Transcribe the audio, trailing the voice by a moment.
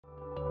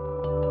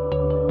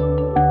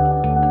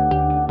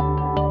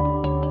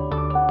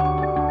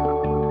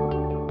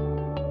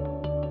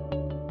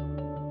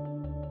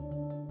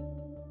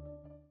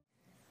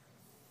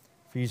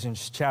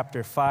Ephesians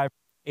chapter 5,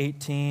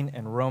 18,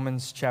 and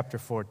Romans chapter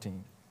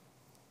 14.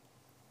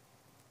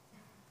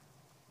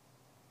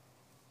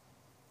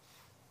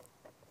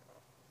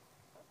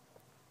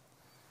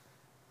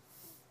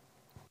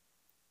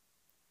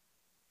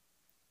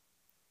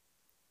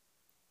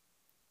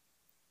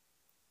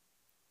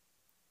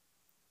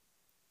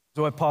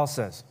 That's what Paul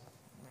says.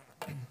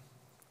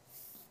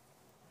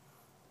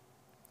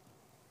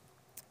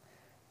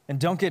 And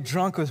don't get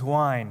drunk with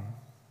wine,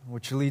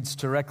 which leads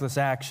to reckless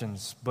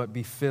actions, but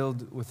be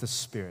filled with the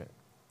Spirit.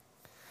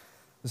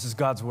 This is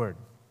God's word.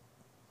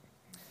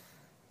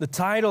 The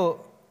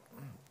title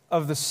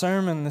of the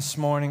sermon this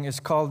morning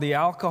is called "The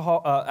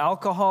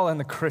Alcohol and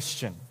the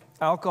Christian."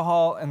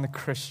 Alcohol and the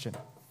Christian.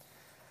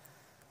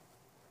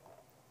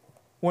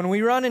 When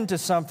we run into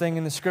something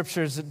in the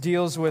Scriptures that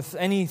deals with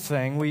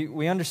anything,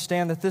 we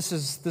understand that this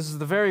is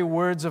the very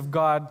words of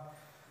God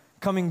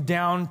coming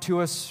down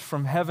to us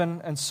from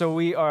heaven, and so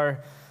we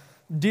are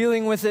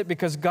dealing with it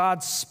because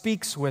God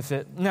speaks with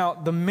it. Now,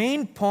 the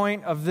main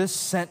point of this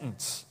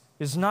sentence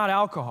is not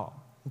alcohol.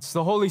 It's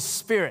the Holy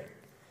Spirit.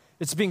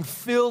 It's being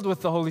filled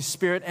with the Holy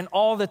Spirit and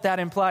all that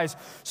implies.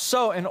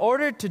 So, in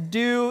order to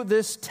do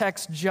this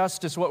text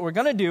justice, what we're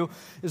going to do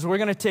is we're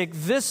going to take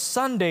this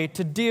Sunday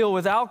to deal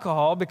with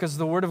alcohol because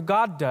the Word of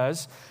God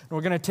does, and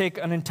we're going to take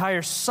an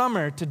entire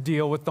summer to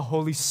deal with the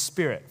Holy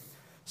Spirit.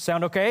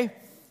 Sound okay?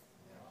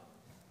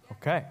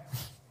 Okay.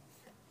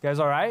 You guys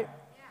all right?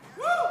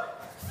 Yeah.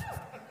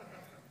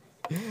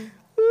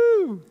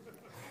 Woo!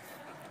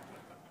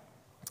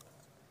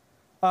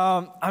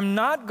 I'm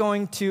not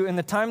going to, in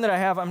the time that I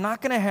have, I'm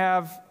not going to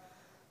have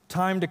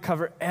time to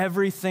cover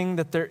everything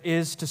that there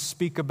is to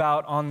speak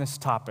about on this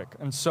topic.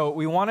 And so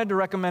we wanted to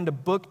recommend a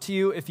book to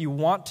you if you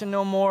want to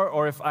know more,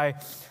 or if I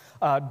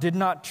did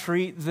not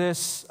treat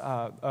this,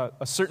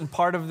 a certain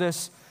part of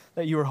this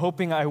that you were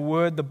hoping I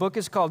would. The book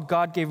is called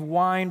God Gave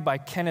Wine by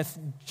Kenneth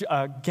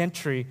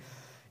Gentry.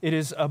 It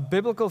is a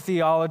biblical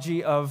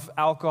theology of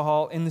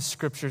alcohol in the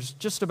Scriptures,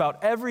 just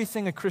about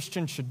everything a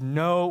Christian should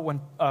know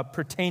when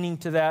pertaining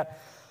to that.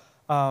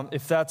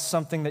 If that's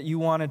something that you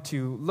wanted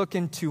to look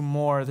into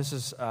more, this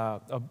is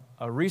a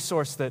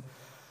resource that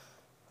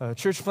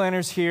church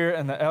planners here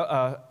and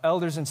the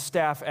elders and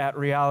staff at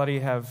Reality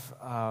have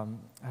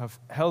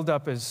held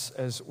up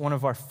as one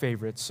of our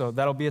favorites. So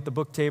that'll be at the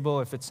book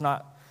table. If it's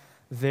not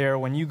there,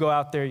 when you go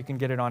out there, you can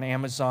get it on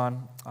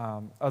Amazon.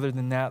 Other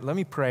than that, let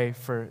me pray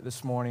for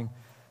this morning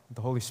that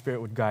the Holy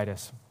Spirit would guide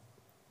us.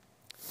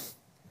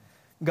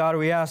 God,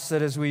 we ask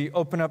that as we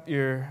open up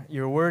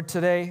your word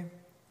today,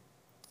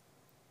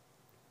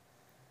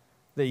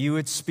 that you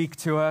would speak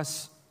to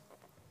us.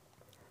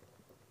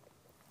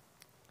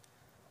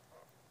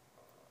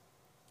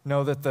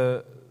 Know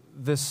that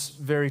this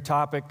very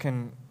topic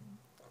can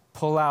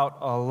pull out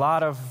a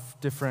lot of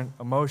different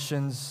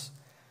emotions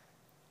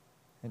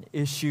and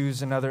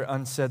issues and other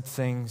unsaid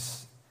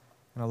things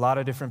and a lot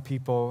of different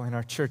people in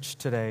our church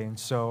today. And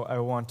so I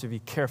want to be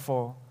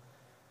careful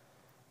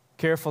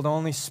to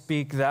only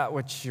speak that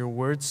which your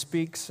word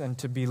speaks and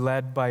to be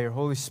led by your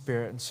Holy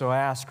Spirit. And so I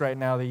ask right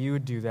now that you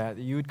would do that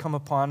you would come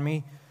upon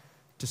me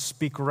to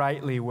speak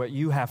rightly what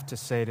you have to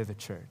say to the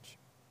church.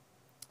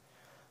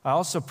 I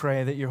also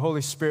pray that your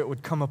Holy Spirit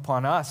would come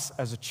upon us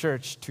as a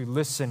church to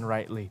listen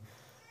rightly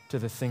to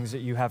the things that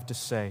you have to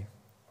say.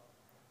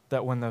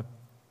 That when the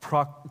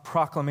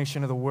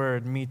proclamation of the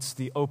word meets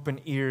the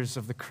open ears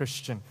of the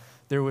Christian,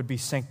 there would be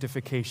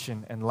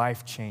sanctification and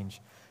life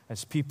change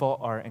as people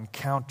are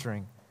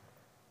encountering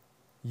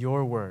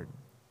your word.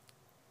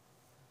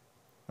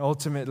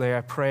 Ultimately,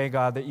 I pray,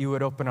 God, that you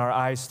would open our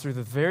eyes through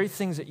the very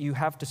things that you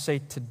have to say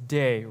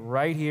today,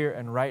 right here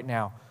and right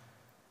now,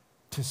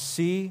 to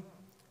see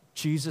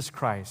Jesus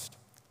Christ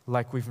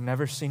like we've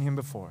never seen him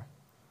before.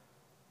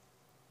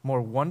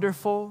 More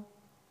wonderful,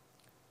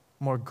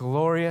 more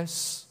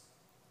glorious,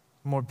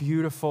 more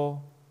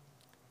beautiful,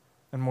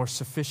 and more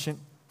sufficient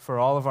for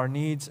all of our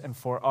needs and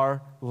for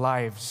our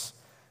lives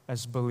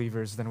as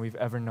believers than we've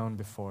ever known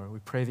before. We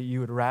pray that you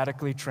would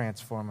radically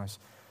transform us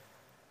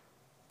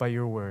by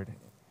your word.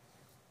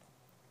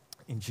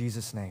 In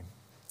Jesus' name,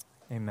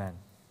 amen.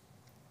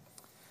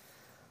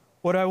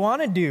 What I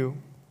want to do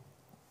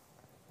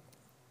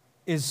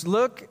is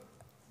look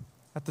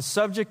at the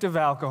subject of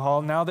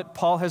alcohol. Now that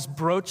Paul has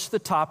broached the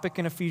topic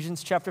in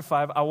Ephesians chapter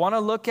 5, I want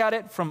to look at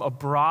it from a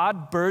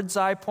broad bird's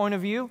eye point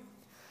of view.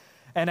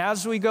 And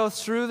as we go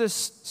through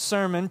this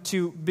sermon,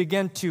 to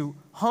begin to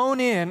hone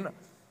in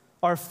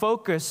our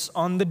focus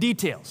on the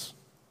details.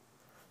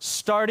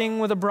 Starting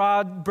with a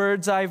broad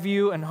bird's eye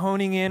view and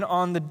honing in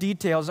on the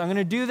details. I'm going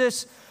to do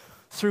this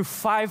through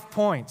 5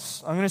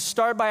 points. I'm going to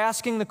start by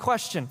asking the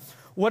question,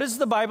 what does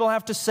the Bible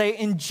have to say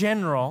in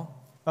general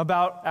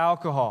about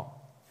alcohol?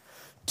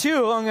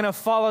 2, I'm going to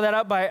follow that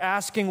up by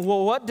asking,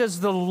 well, what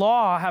does the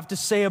law have to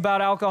say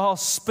about alcohol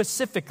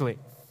specifically?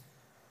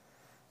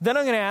 Then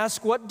I'm going to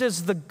ask, what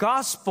does the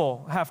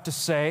gospel have to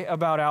say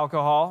about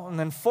alcohol? And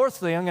then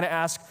fourthly, I'm going to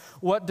ask,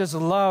 what does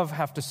love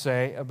have to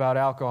say about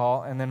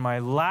alcohol? And then my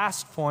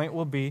last point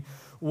will be,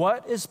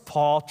 what is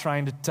Paul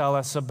trying to tell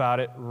us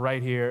about it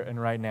right here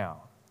and right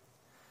now?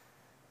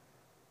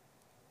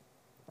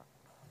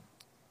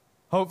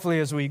 Hopefully,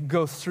 as we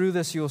go through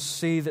this, you'll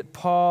see that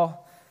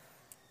Paul,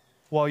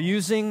 while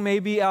using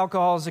maybe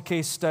alcohol as a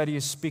case study,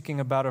 is speaking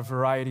about a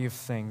variety of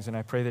things. And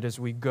I pray that as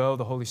we go,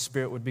 the Holy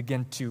Spirit would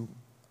begin to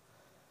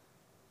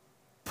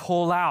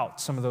pull out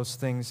some of those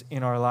things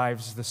in our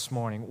lives this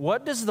morning.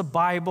 What does the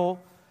Bible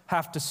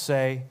have to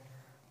say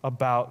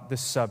about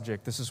this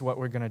subject? This is what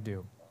we're going to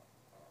do.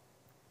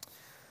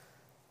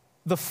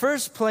 The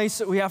first place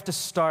that we have to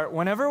start,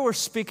 whenever we're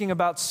speaking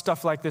about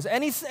stuff like this,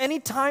 any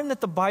time that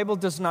the Bible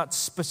does not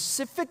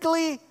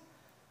specifically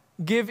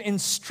give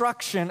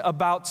instruction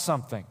about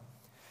something,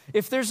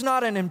 if there's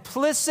not an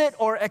implicit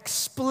or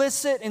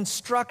explicit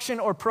instruction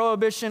or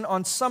prohibition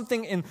on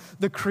something in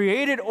the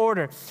created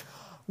order,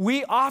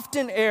 we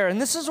often err.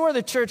 And this is where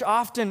the church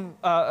often,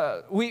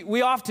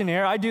 we often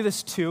err. I do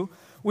this too.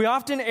 We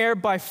often err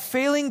by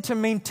failing to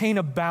maintain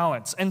a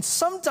balance. And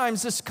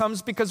sometimes this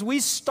comes because we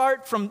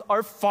start from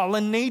our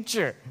fallen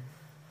nature.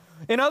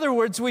 In other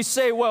words, we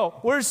say, well,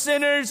 we're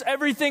sinners,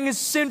 everything is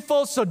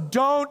sinful, so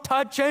don't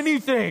touch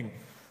anything.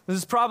 This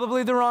is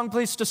probably the wrong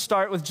place to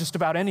start with just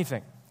about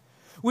anything.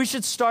 We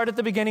should start at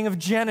the beginning of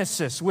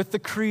Genesis with the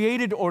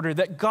created order,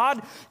 that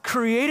God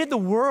created the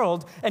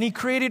world and He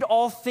created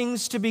all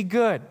things to be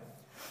good.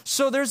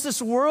 So there's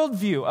this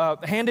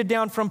worldview handed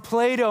down from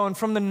Plato and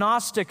from the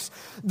Gnostics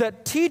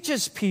that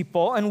teaches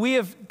people, and we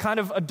have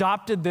kind of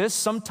adopted this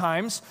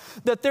sometimes,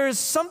 that there is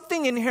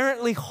something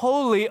inherently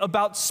holy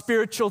about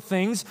spiritual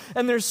things,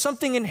 and there's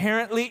something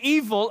inherently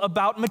evil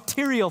about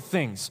material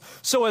things.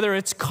 So whether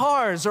it's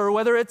cars, or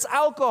whether it's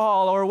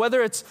alcohol, or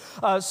whether it's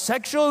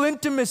sexual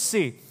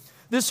intimacy,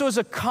 this was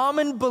a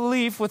common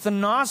belief with the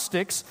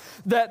Gnostics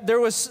that there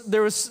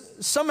was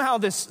somehow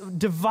this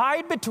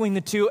divide between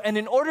the two, and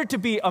in order to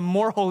be a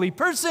more holy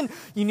person,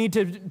 you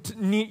needed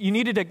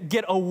to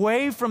get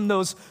away from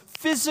those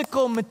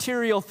physical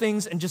material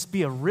things and just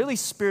be a really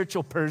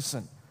spiritual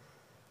person.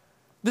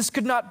 This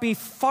could not be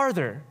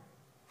farther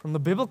from the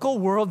biblical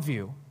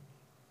worldview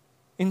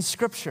in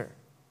Scripture.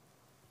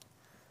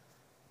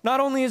 Not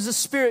only is the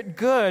Spirit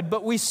good,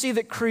 but we see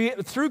that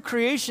through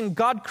creation,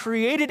 God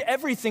created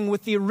everything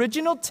with the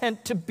original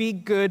intent to be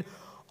good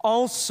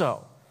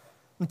also.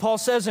 And Paul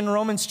says in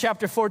Romans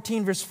chapter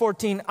 14, verse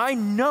 14, I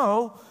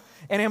know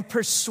and am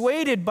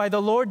persuaded by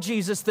the Lord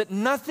Jesus that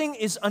nothing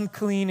is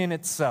unclean in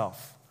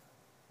itself.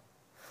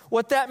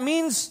 What that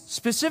means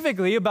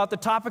specifically about the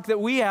topic that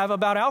we have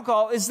about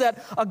alcohol is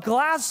that a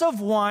glass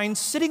of wine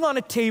sitting on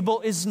a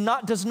table does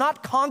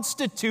not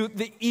constitute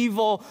the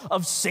evil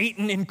of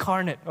Satan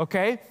incarnate,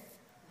 okay?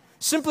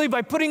 Simply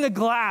by putting a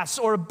glass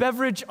or a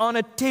beverage on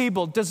a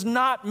table does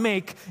not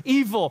make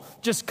evil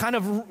just kind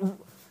of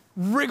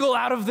wriggle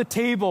out of the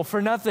table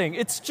for nothing.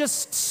 It's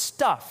just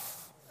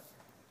stuff.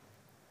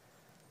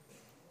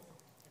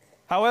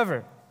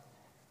 However,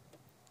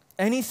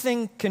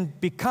 anything can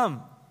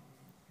become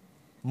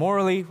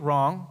morally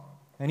wrong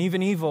and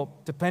even evil,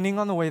 depending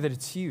on the way that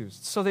it's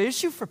used. So the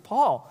issue for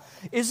Paul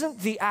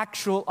isn't the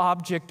actual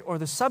object or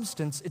the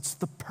substance, it's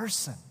the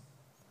person.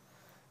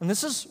 And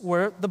this is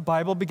where the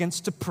Bible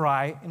begins to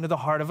pry into the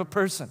heart of a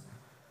person.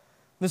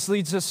 This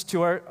leads us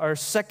to our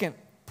second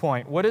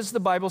point. What does the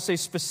Bible say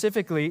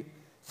specifically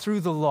through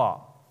the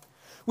law?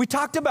 We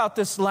talked about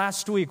this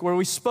last week where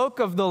we spoke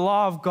of the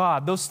law of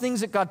God, those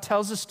things that God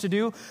tells us to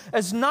do,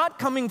 as not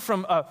coming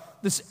from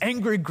this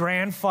angry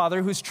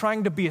grandfather who's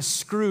trying to be a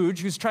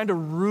Scrooge, who's trying to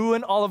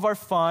ruin all of our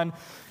fun,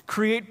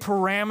 create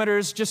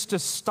parameters just to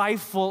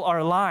stifle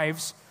our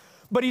lives.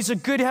 But He's a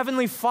good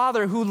heavenly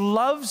Father who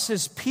loves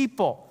His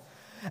people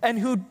and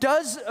who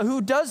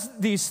does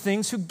these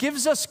things, who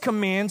gives us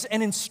commands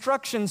and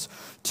instructions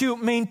to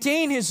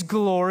maintain His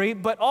glory,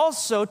 but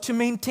also to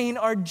maintain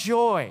our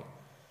joy,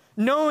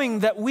 knowing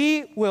that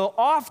we will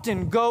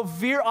often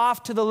veer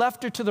off to the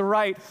left or to the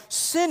right,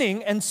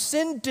 sinning, and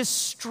sin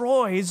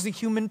destroys the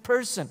human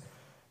person.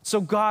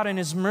 So God in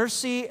His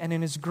mercy and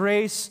in His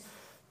grace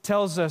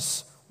tells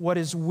us what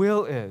His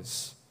will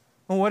is.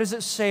 Well, what does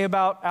it say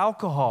about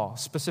alcohol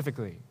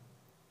specifically?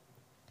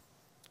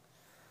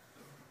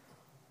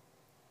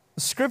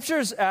 The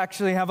Scriptures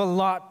actually have a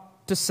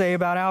lot to say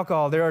about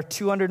alcohol. There are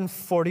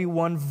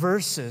 241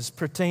 verses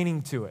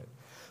pertaining to it.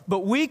 But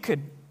we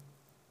could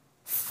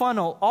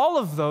funnel all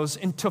of those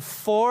into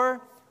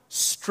four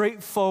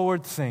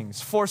straightforward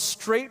things, four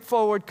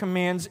straightforward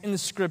commands in the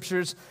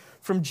Scriptures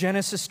from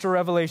Genesis to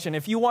Revelation.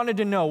 If you wanted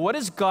to know what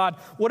are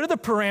the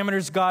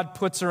parameters God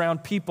puts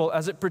around people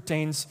as it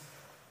pertains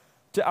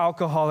to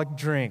alcoholic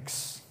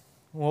drinks?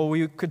 Well,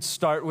 we could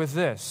start with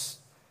this.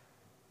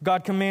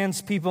 God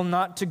commands people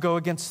not to go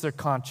against their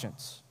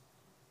conscience.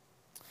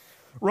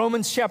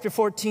 Romans chapter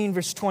 14,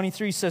 verse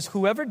 23 says,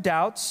 whoever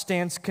doubts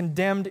stands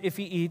condemned if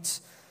he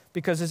eats,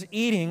 because his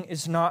eating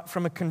is not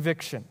from a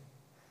conviction.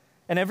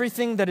 And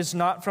everything that is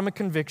not from a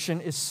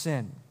conviction is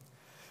sin.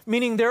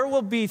 Meaning there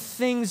will be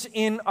things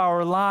in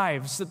our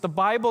lives that the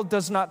Bible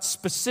does not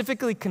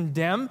specifically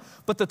condemn,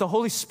 but that the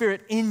Holy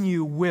Spirit in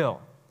you will.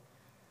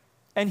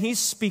 And He's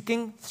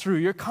speaking through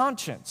your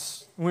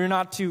conscience. We're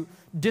not to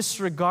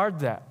disregard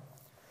that.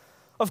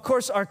 Of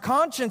course, our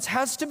conscience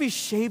has to be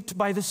shaped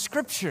by the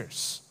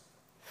Scriptures.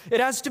 It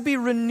has to be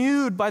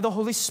renewed by the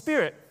Holy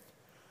Spirit.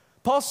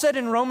 Paul said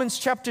in Romans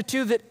chapter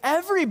 2 that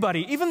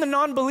everybody, even the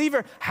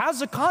non-believer,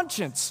 has a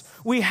conscience.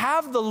 We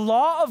have the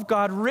law of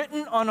God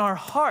written on our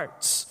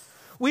hearts.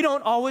 We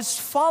don't always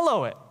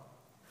follow it.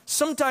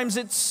 Sometimes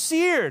it's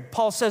seared,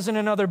 Paul says in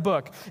another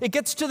book. It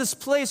gets to this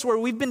place where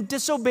we've been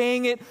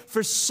disobeying it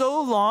for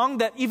so long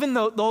that even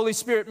though the Holy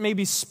Spirit may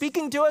be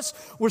speaking to us,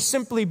 we're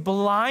simply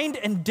blind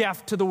and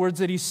deaf to the words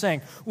that he's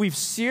saying. We've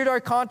seared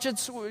our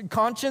conscience.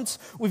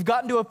 We've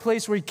gotten to a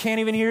place where you can't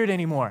even hear it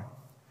anymore.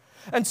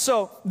 And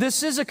so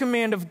this is a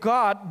command of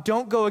God.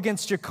 Don't go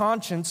against your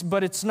conscience,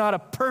 but it's not a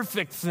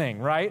perfect thing,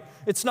 right?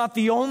 It's not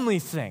the only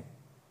thing.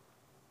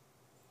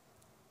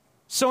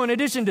 So in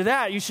addition to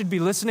that, you should be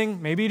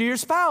listening maybe to your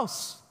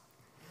spouse,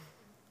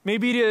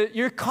 maybe to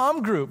your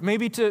comm group,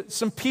 maybe to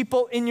some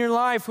people in your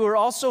life who are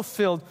also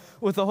filled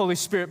with the Holy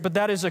Spirit. But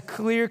that is a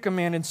clear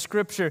command in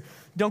Scripture.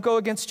 Don't go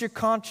against your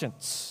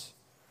conscience.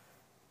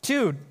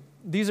 2,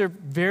 these are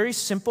very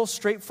simple,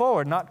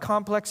 straightforward, not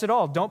complex at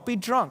all. Don't be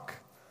drunk.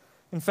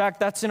 In fact,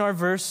 that's in our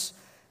verse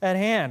at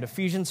hand,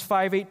 Ephesians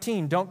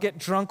 5:18. Don't get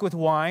drunk with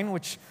wine,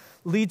 which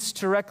leads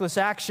to reckless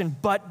action,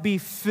 but be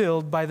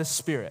filled by the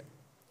Spirit.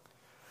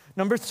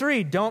 Number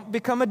 3, don't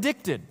become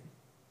addicted.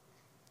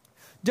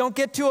 Don't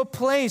get to a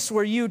place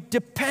where you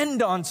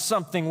depend on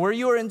something, where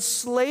you are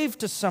enslaved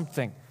to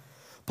something.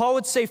 Paul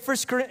would say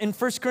in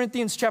 1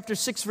 Corinthians chapter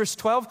 6, verse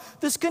 12,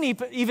 this can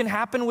even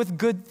happen with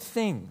good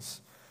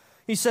things.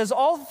 He says,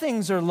 all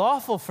things are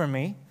lawful for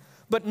me,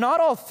 but not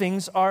all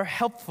things are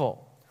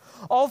helpful.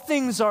 All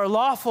things are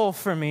lawful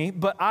for me,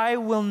 but I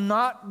will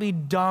not be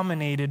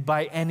dominated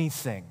by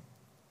anything.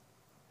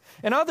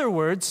 In other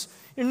words,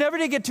 you're never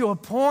to get to a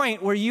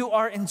point where you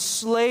are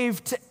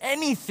enslaved to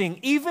anything,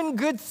 even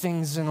good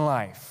things in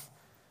life.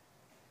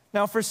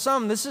 Now, for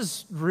some, this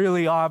is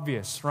really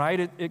obvious,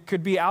 right? It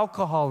could be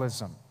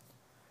alcoholism.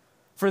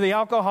 For the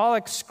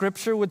alcoholic,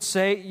 Scripture would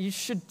say you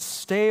should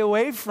stay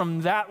away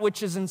from that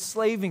which is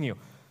enslaving you.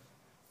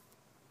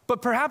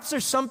 But perhaps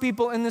there's some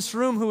people in this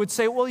room who would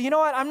say, well, you know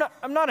what?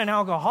 I'm not an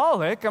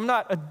alcoholic. I'm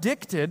not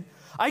addicted.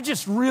 I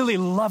just really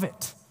love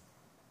it.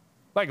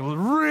 Like,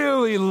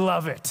 really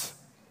love it.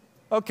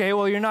 Okay,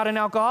 well, you're not an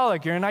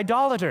alcoholic. You're an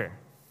idolater,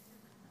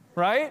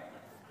 right?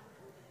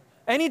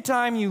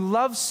 Anytime you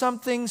love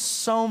something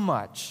so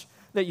much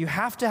that you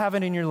have to have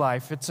it in your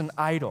life, it's an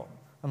idol,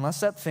 unless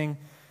that thing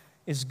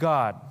is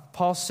God.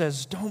 Paul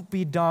says, don't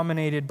be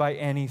dominated by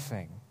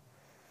anything.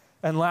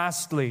 And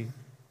lastly,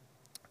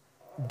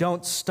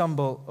 don't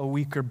stumble a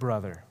weaker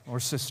brother or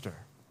sister.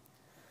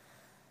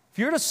 If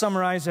you were to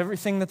summarize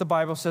everything that the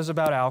Bible says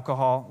about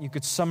alcohol, you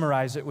could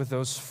summarize it with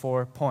those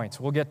 4 points.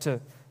 We'll get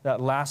to that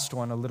last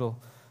one a little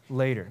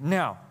later.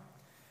 Now,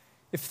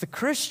 if the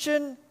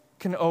Christian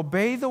can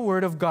obey the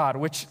Word of God,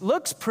 which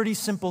looks pretty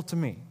simple to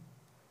me,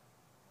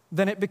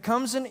 then it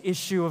becomes an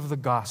issue of the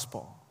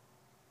gospel.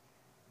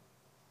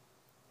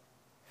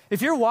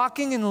 If you're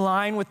walking in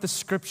line with the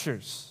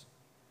Scriptures,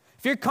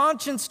 if your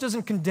conscience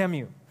doesn't condemn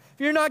you,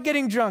 if you're not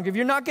getting drunk, if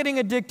you're not getting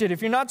addicted,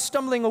 if you're not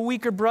stumbling a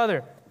weaker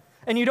brother,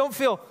 and you don't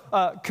feel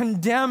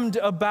condemned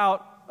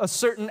about a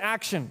certain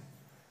action,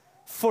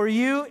 for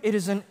you, it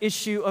is an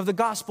issue of the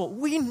gospel.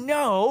 We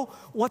know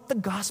what the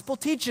gospel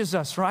teaches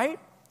us, right?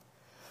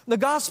 The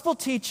gospel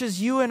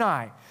teaches you and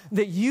I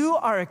that you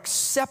are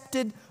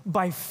accepted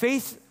by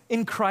faith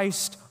in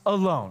Christ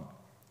alone.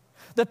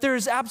 That there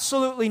is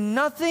absolutely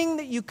nothing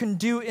that you can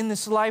do in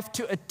this life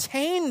to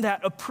attain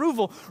that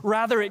approval.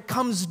 Rather, it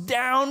comes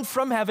down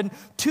from heaven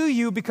to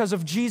you because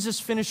of Jesus'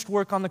 finished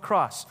work on the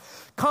cross.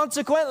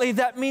 Consequently,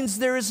 that means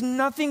there is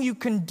nothing you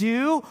can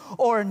do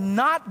or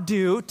not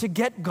do to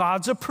get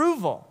God's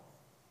approval.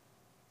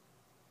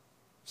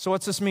 So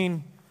what's this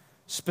mean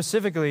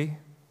specifically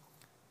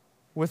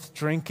with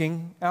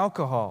drinking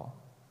alcohol?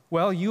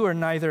 Well, you are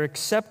neither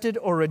accepted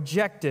or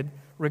rejected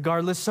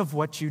regardless of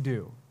what you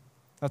do.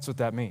 That's what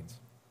that means.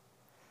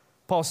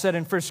 Paul said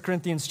in 1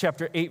 Corinthians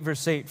chapter 8,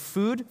 verse 8,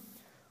 food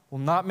will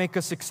not make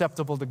us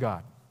acceptable to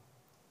God.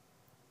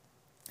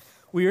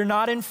 We are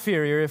not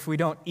inferior if we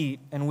don't eat,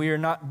 and we are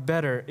not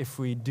better if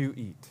we do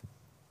eat.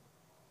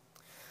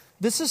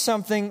 This is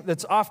something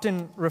that's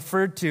often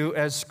referred to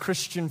as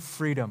Christian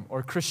freedom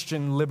or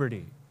Christian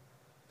liberty.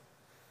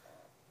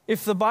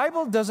 If the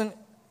Bible doesn't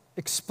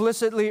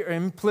explicitly or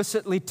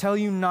implicitly tell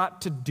you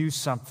not to do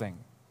something,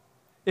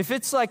 if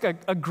it's like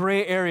a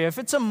gray area, if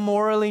it's a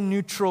morally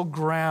neutral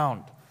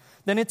ground,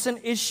 then it's an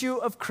issue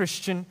of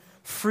Christian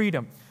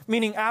freedom.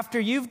 Meaning after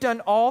you've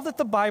done all that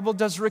the Bible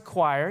does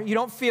require, you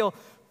don't feel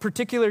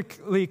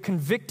particularly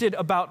convicted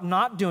about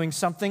not doing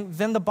something,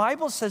 then the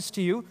Bible says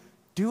to you,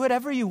 do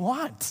whatever you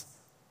want.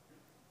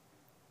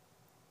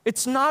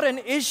 It's not an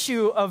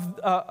issue of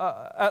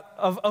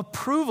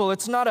approval.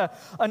 It's not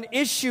an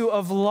issue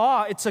of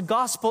law. It's a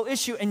gospel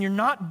issue, and you're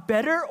not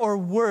better or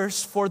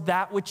worse for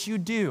that which you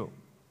do.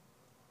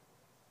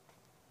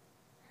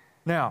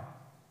 Now,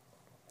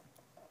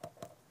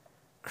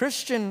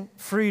 Christian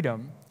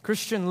freedom,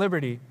 Christian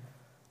liberty,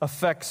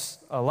 affects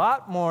a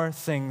lot more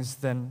things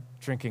than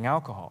drinking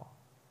alcohol.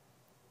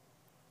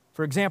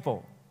 For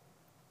example,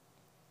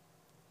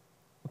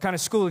 kind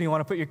of school do you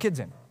want to put your kids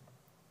in?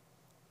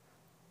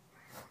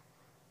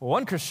 Well,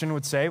 one Christian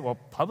would say, well,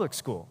 public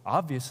school,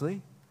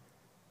 obviously.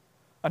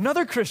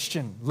 Another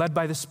Christian, led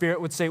by the Spirit,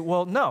 would say,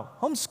 well, no,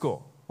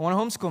 homeschool. I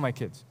want to homeschool my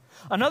kids.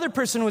 Another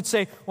person would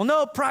say, well,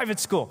 no, private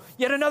school.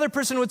 Yet another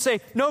person would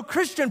say, no,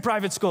 Christian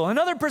private school.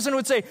 Another person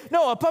would say,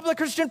 no, a public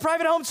Christian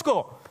private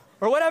homeschool,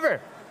 or whatever.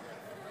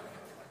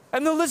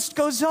 And the list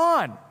goes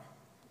on.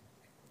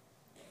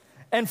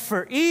 And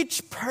for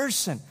each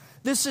person,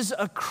 this is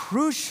a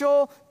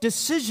crucial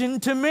decision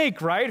to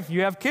make, right? If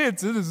you have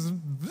kids,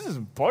 this is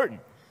important.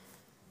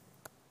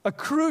 A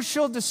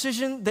crucial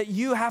decision that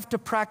you have to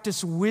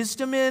practice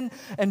wisdom in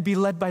and be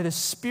led by the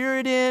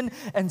Spirit in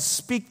and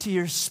speak to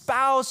your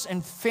spouse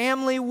and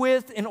family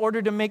with in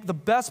order to make the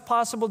best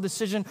possible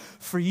decision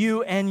for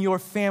you and your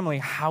family.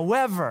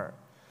 However,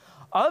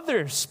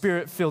 other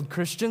Spirit-filled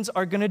Christians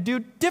are going to do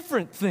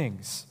different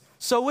things.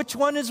 So which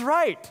one is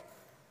right?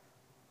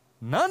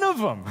 None of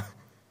them.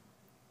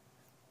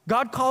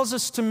 God calls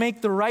us to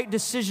make the right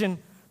decision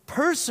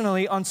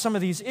personally on some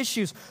of these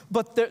issues,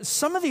 but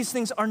some of these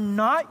things are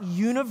not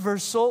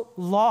universal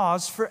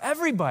laws for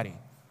everybody.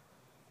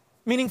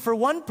 Meaning for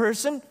one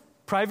person,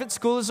 private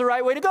school is the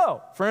right way to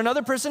go. For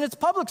another person, it's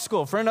public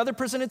school. For another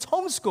person, it's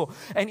homeschool.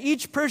 And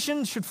each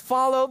person should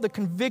follow the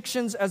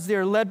convictions as they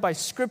are led by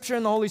Scripture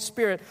and the Holy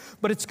Spirit,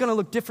 but it's going to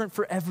look different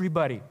for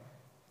everybody.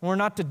 And we're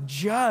not to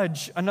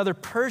judge another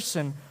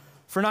person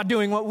for not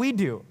doing what we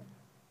do.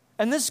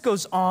 And this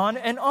goes on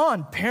and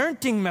on.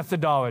 Parenting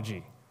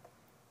methodology.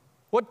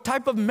 What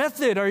type of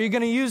method are you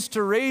going to use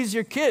to raise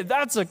your kid?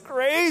 That's a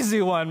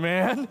crazy one,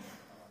 man.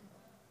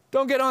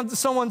 Don't get on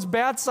someone's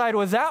bad side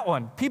with that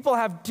one. People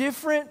have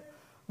different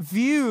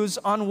views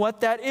on what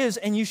that is,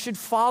 and you should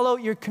follow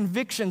your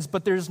convictions,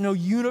 but there's no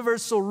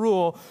universal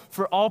rule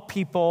for all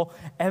people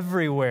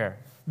everywhere.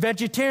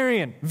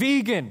 Vegetarian,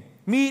 vegan,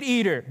 meat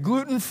eater,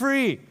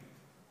 gluten-free.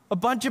 A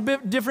bunch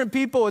of different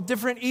people with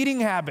different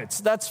eating habits.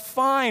 That's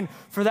fine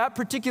for that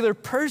particular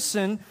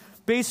person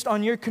based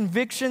on your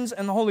convictions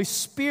and the Holy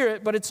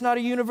Spirit, but it's not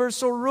a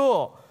universal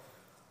rule.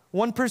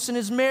 One person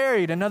is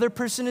married, another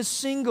person is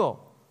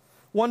single.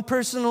 One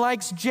person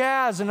likes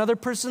jazz, another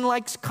person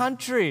likes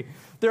country.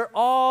 They're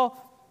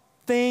all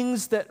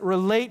things that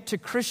relate to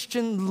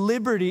Christian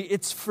liberty.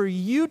 It's for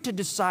you to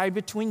decide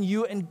between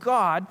you and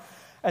God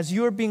as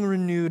you are being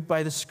renewed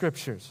by the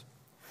Scriptures.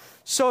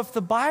 So if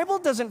the Bible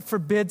doesn't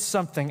forbid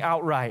something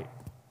outright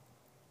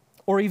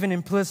or even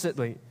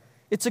implicitly,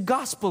 it's a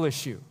gospel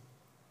issue.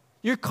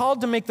 You're called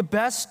to make the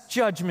best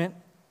judgment,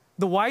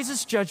 the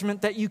wisest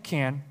judgment that you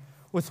can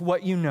with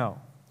what you know.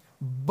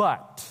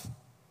 But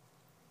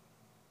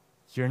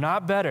you're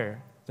not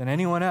better than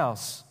anyone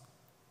else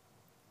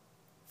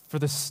for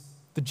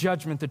the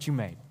judgment that you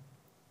made.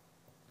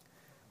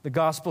 The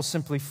gospel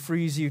simply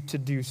frees you to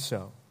do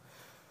so.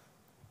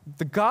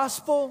 The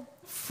gospel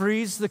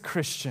frees the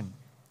Christian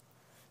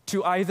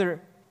to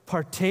either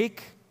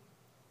partake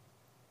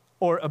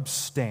or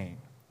abstain.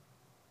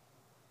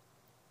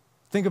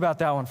 Think about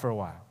that one for a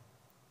while.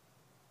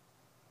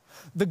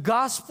 The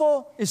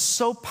gospel is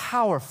so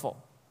powerful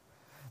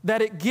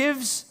that it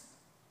gives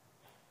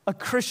a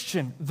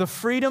Christian the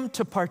freedom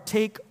to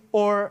partake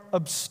or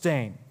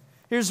abstain.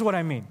 Here's what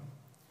I mean.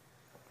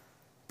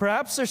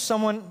 Perhaps there's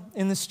someone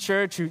in this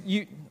church who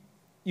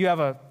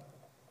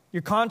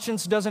your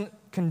conscience doesn't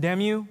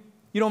condemn you.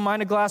 You don't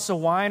mind a glass of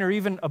wine or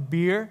even a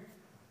beer.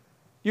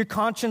 Your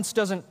conscience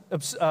doesn't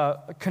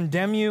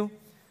condemn you.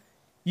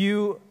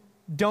 You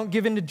don't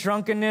give in to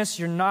drunkenness.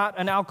 You're not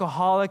an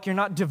alcoholic. You're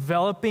not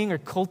developing or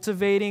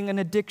cultivating an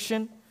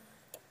addiction.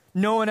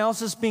 No one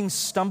else is being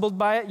stumbled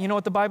by it. You know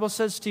what the Bible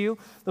says to you?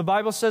 The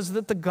Bible says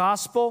that the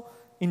gospel,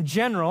 in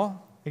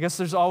general, I guess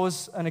there's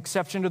always an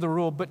exception to the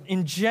rule, but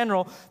in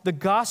general, the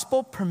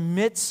gospel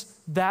permits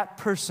that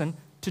person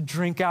to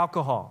drink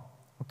alcohol,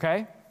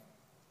 okay?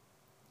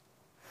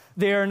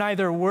 They are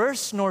neither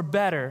worse nor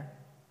better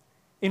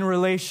in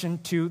relation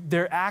to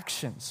their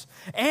actions.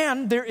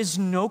 And there is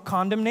no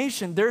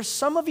condemnation. There are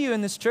some of you in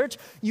this church,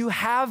 you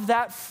have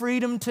that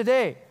freedom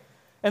today.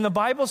 And the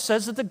Bible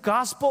says that the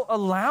gospel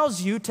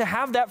allows you to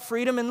have that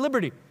freedom and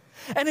liberty.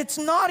 And it's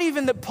not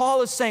even that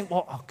Paul is saying,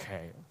 well,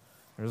 okay,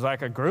 there's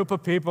like a group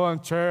of people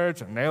in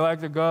church and they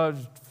like to go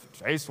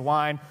chase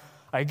wine.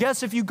 I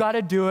guess if you got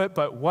to do it,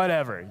 but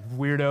whatever,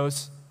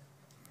 weirdos.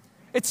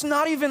 It's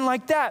not even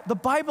like that. The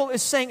Bible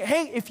is saying,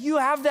 hey, if you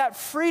have that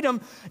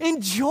freedom,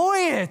 enjoy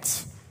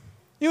it.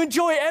 You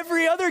enjoy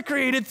every other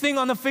created thing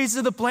on the face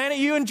of the planet.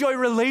 You enjoy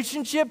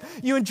relationship.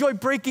 You enjoy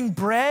breaking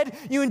bread.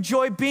 You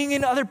enjoy being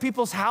in other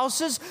people's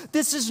houses.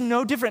 This is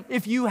no different.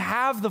 If you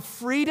have the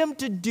freedom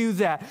to do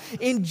that,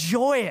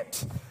 enjoy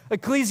it.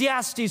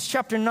 Ecclesiastes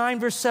chapter 9,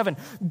 verse 7.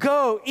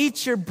 Go,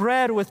 eat your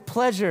bread with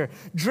pleasure.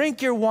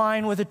 Drink your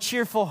wine with a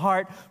cheerful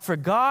heart, for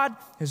God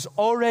has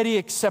already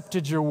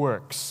accepted your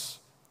works.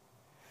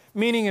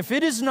 Meaning, if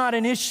it is not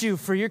an issue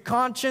for your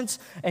conscience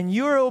and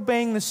you're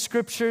obeying the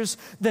Scriptures,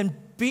 then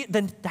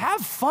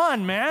have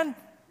fun, man.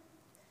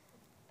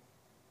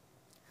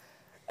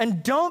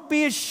 And don't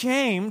be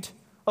ashamed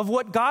of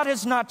what God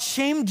has not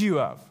shamed you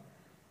of.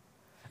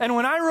 And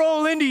when I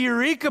roll into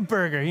Eureka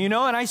Burger, and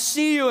I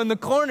see you in the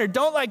corner,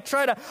 don't like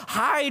try to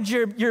hide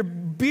your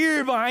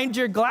beer behind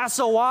your glass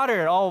of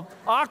water all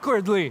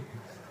awkwardly.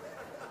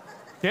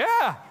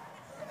 Yeah.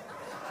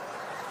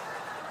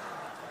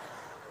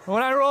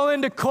 When I roll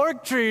into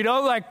Cork Tree,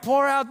 don't like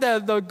pour out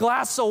the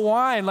glass of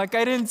wine like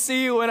I didn't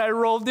see you when I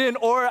rolled in,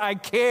 or I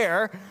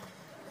care.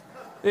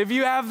 If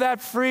you have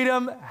that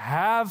freedom,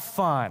 have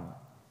fun.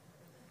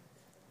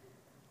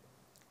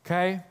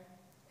 Okay?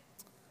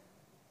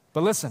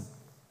 But listen,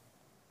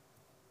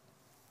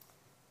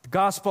 the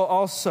gospel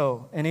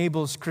also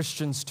enables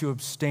Christians to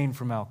abstain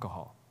from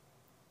alcohol.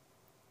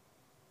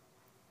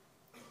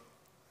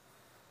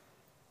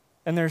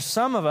 And there's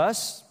some of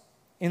us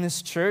in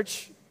this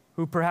church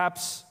who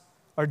perhaps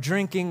are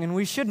drinking and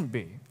we shouldn't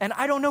be. And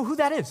I don't know who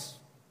that is.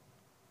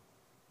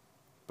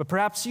 But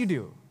perhaps you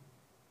do.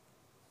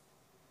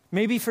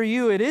 Maybe for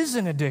you it is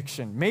an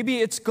addiction. Maybe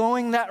it's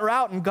going that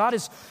route and God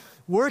is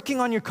working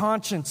on your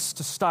conscience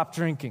to stop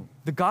drinking.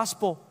 The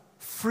gospel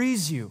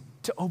frees you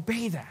to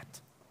obey that.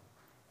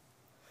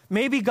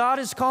 Maybe God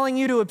is calling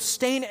you to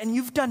abstain and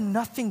you've done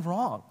nothing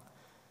wrong.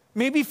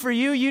 Maybe for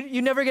you,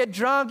 you never get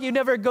drunk, you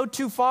never go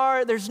too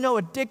far, there's no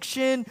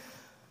addiction.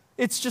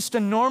 It's just a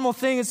normal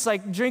thing. It's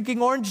like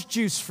drinking orange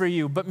juice for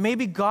you. But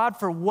maybe God,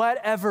 for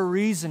whatever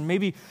reason,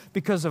 maybe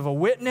because of a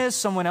witness,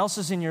 someone else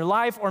is in your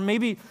life, or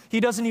maybe He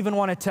doesn't even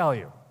want to tell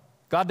you.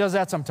 God does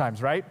that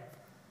sometimes, right?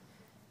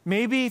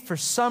 Maybe for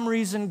some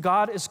reason,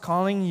 God is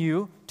calling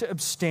you to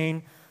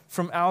abstain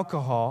from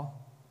alcohol,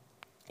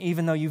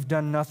 even though you've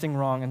done nothing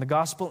wrong. And the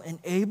gospel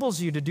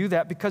enables you to do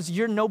that because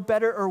you're no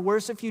better or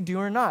worse if you do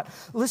or not.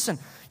 Listen,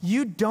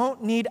 you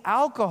don't need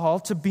alcohol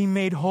to be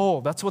made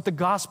whole. That's what the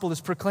gospel is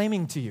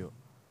proclaiming to you.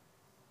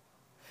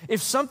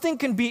 If something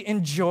can be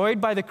enjoyed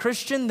by the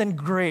Christian, then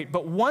great.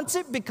 But once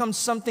it becomes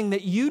something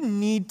that you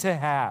need to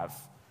have,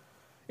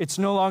 it's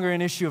no longer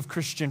an issue of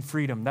Christian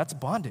freedom. That's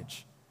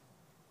bondage.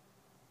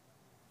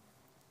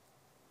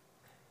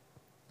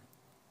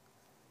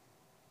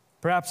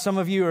 Perhaps some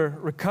of you are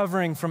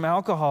recovering from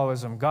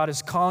alcoholism. God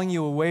is calling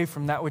you away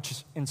from that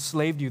which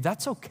enslaved you.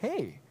 That's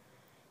okay.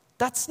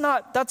 That's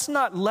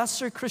not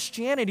lesser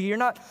Christianity. You're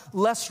not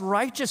less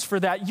righteous for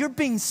that. You're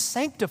being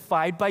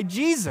sanctified by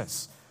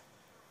Jesus.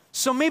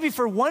 So maybe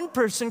for one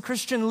person,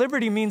 Christian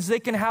liberty means they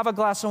can have a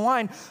glass of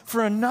wine.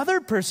 For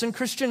another person,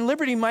 Christian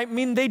liberty might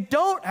mean they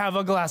don't have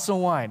a glass of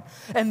wine.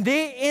 And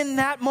they, in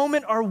that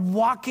moment, are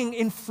walking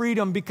in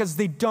freedom because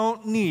they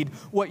don't need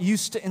what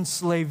used to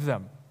enslave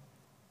them.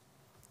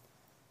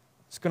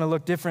 It's going to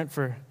look different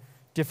for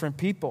different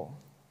people.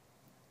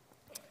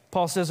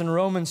 Paul says in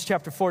Romans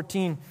chapter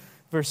 14,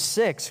 verse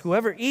 6,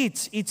 whoever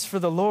eats, eats for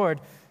the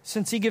Lord,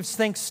 since he gives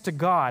thanks to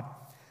God.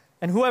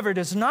 And whoever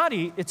does not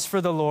eat, it's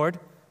for the Lord,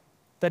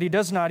 that he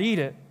does not eat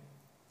it,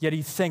 yet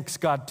he thanks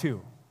God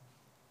too.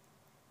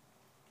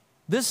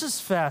 This is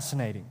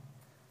fascinating,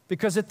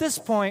 because at this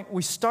point,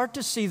 we start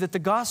to see that the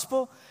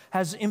gospel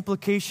has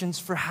implications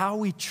for how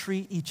we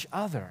treat each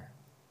other.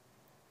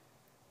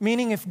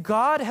 Meaning, if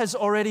God has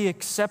already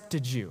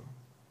accepted you,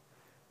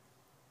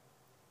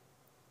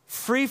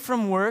 free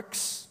from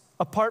works,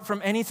 apart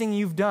from anything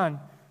you've done,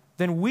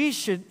 then we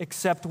should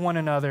accept one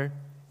another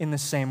in the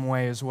same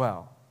way as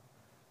well.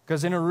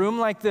 Because in a room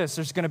like this,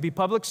 there's going to be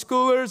public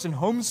schoolers and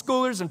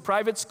homeschoolers and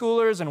private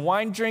schoolers and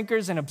wine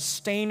drinkers and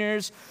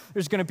abstainers.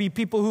 There's going to be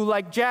people who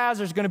like jazz.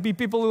 There's going to be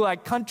people who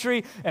like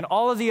country and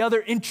all of the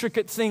other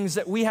intricate things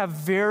that we have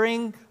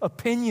varying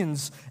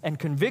opinions and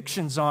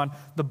convictions on.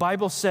 The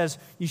Bible says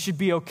you should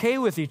be okay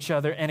with each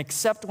other and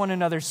accept one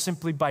another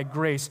simply by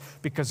grace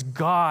because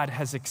God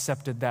has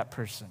accepted that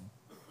person.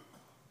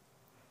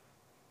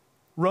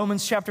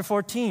 Romans chapter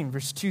 14,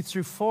 verse 2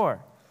 through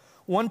 4.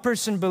 One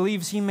person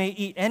believes he may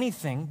eat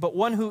anything, but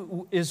one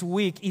who is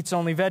weak eats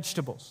only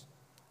vegetables.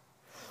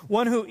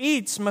 One who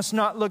eats must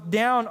not look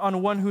down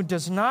on one who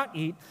does not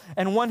eat,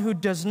 and one who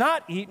does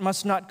not eat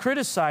must not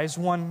criticize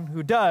one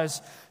who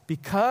does,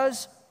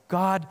 because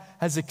God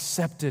has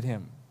accepted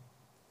him.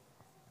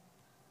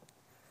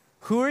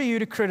 Who are you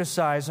to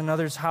criticize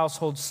another's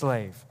household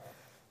slave?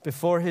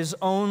 Before his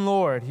own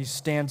Lord he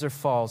stands or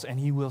falls, and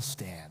he will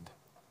stand.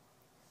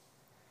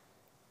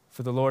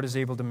 For the Lord is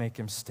able to make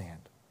him stand.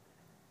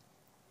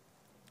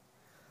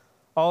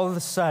 All of a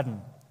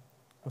sudden,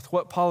 with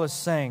what Paul is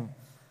saying,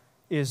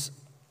 is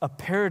a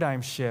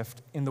paradigm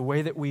shift in the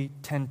way that we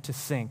tend to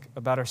think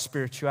about our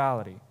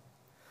spirituality.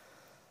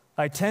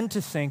 I tend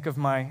to think of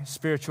my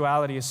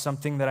spirituality as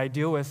something that I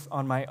deal with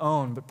on my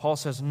own, but Paul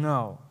says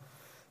no,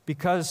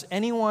 because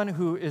anyone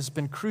who has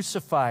been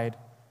crucified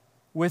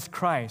with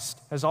Christ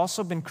has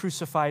also been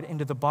crucified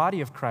into the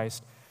body of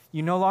Christ.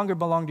 You no longer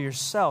belong to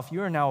yourself.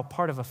 You are now a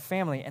part of a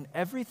family, and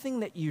everything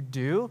that you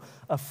do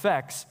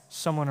affects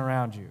someone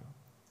around you.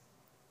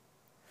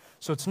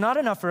 So it's not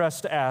enough for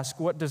us to ask,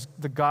 what does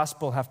the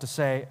gospel have to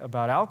say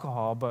about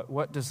alcohol, but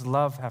what does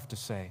love have to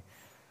say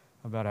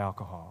about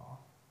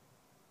alcohol?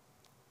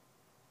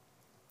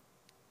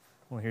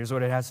 Well, here's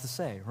what it has to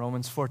say.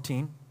 Romans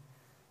 14,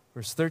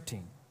 verse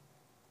 13.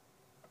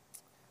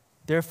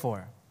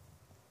 Therefore,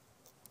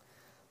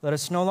 Let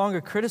us no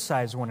longer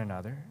criticize one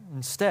another.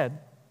 Instead,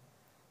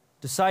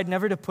 decide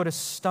never to put a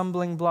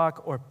stumbling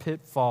block or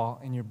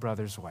pitfall in your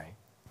brother's way.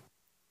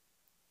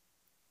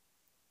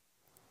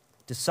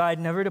 Decide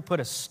never to put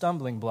a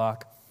stumbling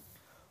block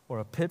or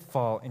a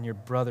pitfall in your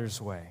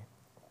brother's way.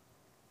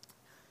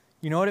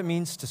 You know what it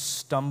means to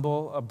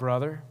stumble a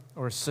brother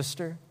or a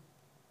sister?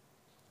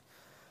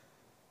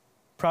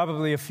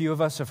 Probably a few of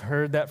us have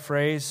heard that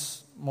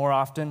phrase more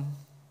often.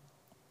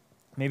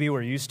 Maybe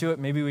we're used to it.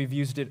 Maybe we've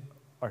used it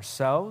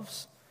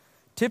ourselves.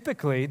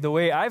 Typically, the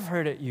way I've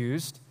heard it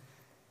used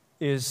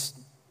is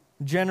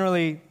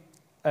generally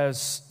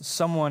as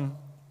someone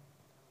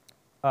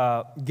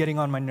getting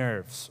on my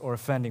nerves or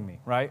offending me,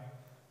 right?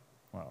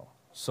 Well,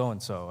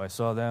 so-and-so, I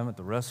saw them at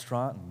the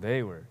restaurant and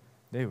they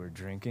were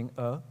drinking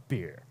a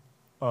beer.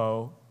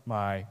 Oh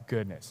my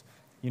goodness.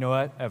 You know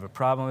what? I have a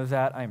problem with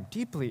that. I'm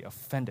deeply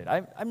offended.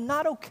 I'm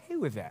not okay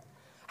with that.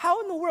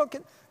 How in the world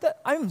can that?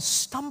 I'm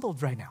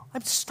stumbled right now.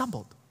 I'm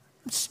stumbled.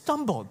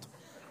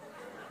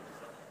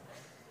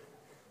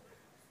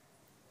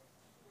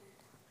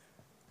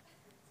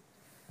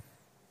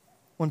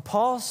 When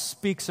Paul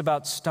speaks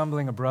about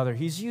stumbling a brother,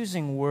 he's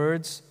using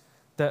words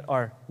that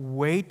are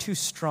way too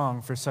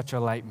strong for such a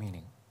light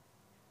meaning.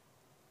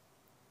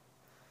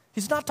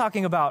 He's not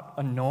talking about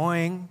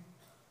annoying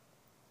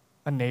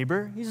a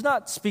neighbor. He's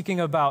not speaking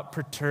about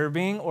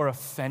perturbing or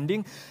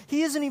offending.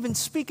 He isn't even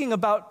speaking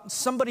about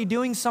somebody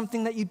doing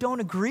something that you don't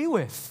agree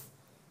with.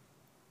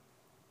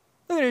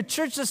 Look at a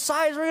church this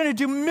size, we're going to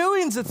do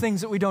millions of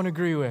things that we don't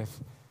agree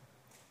with.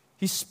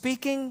 He's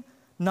speaking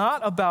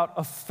not about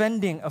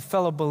offending a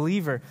fellow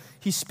believer.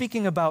 He's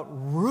speaking about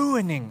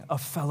ruining a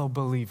fellow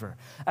believer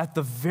at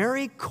the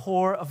very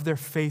core of their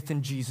faith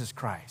in Jesus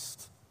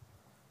Christ.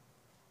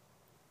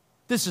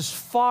 This is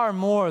far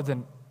more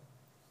than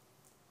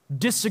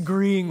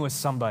disagreeing with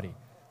somebody.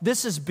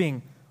 This is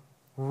being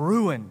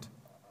ruined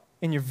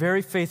in your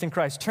very faith in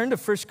Christ. Turn to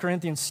 1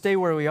 Corinthians, stay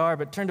where we are,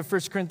 but turn to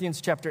 1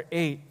 Corinthians chapter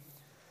 8,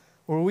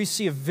 where we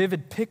see a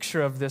vivid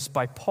picture of this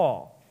by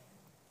Paul.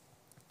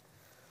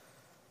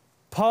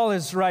 Paul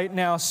is right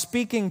now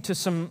speaking to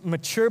some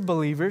mature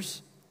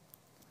believers,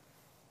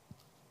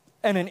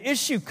 and an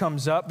issue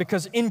comes up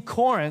because in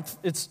Corinth,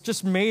 it's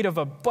just made of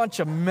a bunch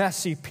of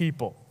messy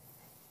people.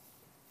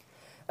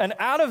 And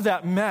out of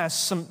that mess,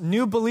 some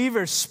new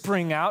believers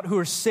spring out who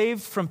are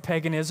saved from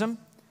paganism,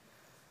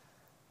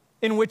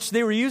 in which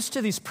they were used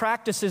to these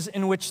practices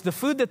in which the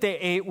food that they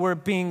ate were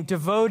being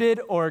devoted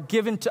or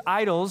given to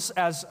idols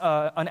as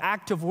an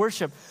act of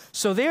worship.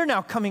 So they are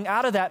now coming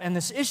out of that, and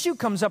this issue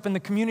comes up in the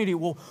community.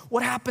 Well,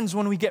 what happens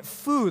when we get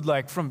food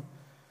like from,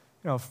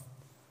 what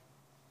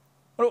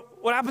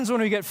happens when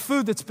we get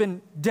food that's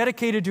been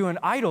dedicated to an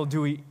idol?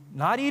 Do we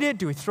not eat it?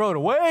 Do we throw it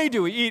away?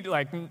 Do we eat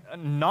like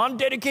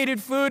non-dedicated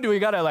food? Do we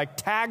got to like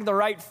tag the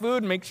right food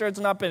and make sure it's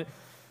not been,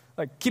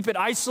 like keep it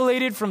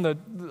isolated from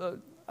the...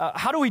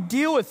 how do we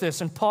deal with this?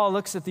 And Paul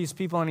looks at these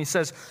people and he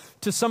says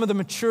to some of the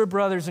mature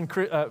brothers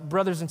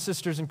and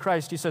sisters in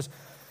Christ, he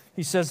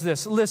says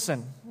this,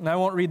 listen, and I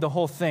won't read the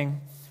whole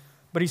thing,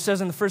 but he says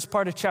in the first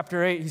part of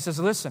chapter 8, he says,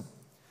 listen,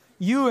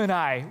 you and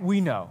I,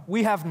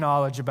 we have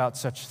knowledge about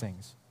such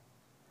things.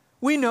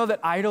 We know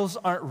that idols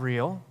aren't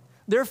real.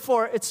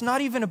 Therefore, it's not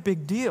even a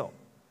big deal.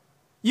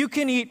 You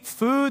can eat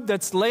food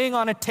that's laying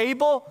on a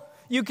table.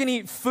 You can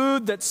eat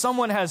food that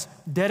someone has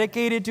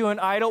dedicated to an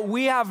idol.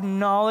 We have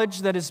knowledge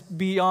that is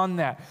beyond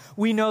that.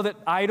 We know that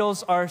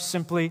idols are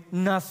simply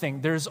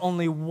nothing. There's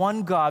only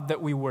one God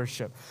that we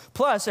worship.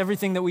 Plus,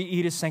 everything that we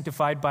eat is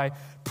sanctified by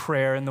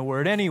prayer and the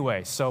word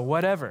anyway, so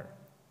whatever.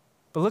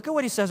 But look at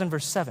what he says in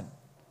verse 7.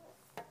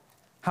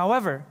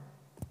 However,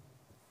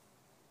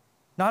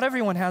 not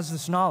everyone has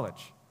this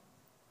knowledge.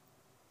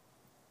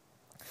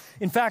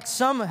 In fact,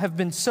 some have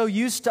been so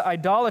used to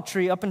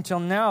idolatry up until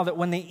now that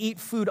when they eat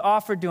food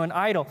offered to an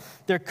idol,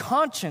 their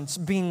conscience,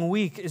 being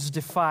weak, is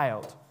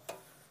defiled.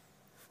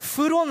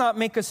 Food will not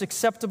make us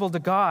acceptable to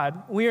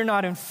God. We are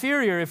not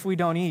inferior if we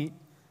don't eat,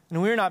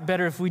 and we are not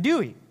better if we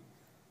do eat.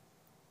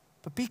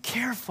 But be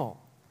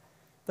careful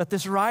that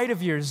this right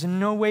of yours in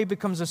no way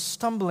becomes a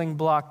stumbling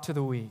block to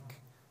the weak.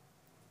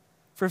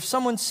 For if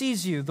someone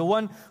sees you, the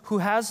one who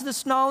has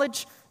this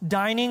knowledge,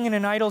 dining in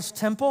an idol's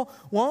temple,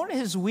 won't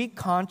his weak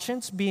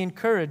conscience be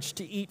encouraged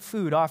to eat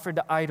food offered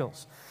to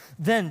idols?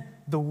 Then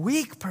the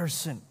weak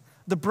person,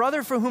 the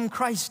brother for whom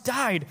Christ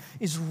died,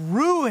 is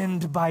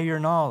ruined by your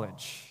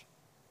knowledge.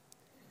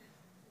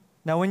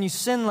 Now, when you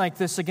sin like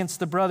this against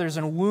the brothers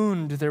and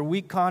wound their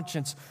weak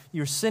conscience,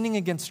 you're sinning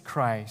against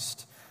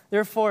Christ.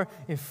 Therefore,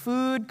 if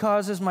food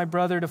causes my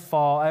brother to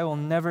fall, I will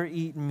never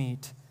eat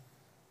meat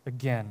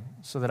again,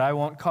 so that I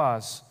won't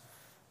cause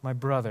my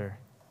brother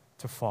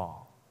to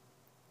fall.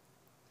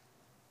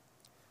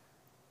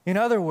 In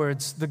other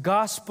words, the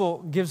gospel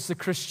gives the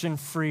Christian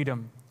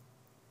freedom,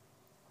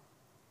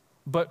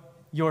 but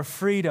your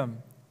freedom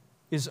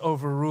is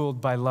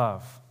overruled by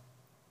love.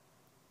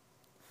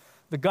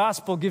 The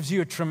gospel gives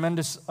you a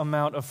tremendous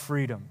amount of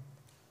freedom,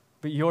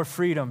 but your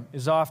freedom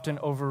is often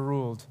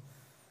overruled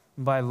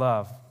by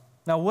love.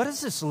 Now, what does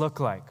this look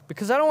like?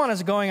 Because I don't want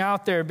us going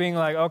out there being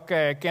like,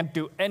 okay, I can't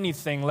do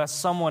anything unless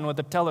someone with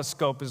a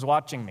telescope is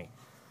watching me.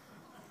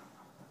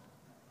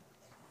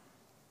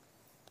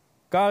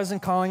 God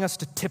isn't calling us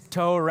to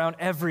tiptoe around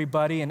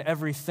everybody and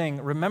everything.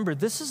 Remember,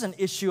 this is an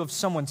issue of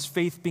someone's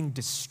faith being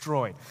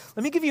destroyed.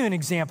 Let me give you an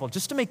example,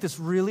 just to make this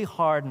really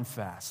hard and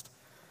fast.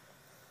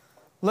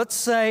 Let's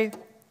say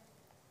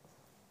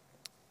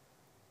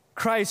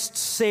Christ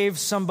saves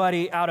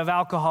somebody out of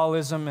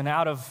alcoholism and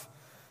out of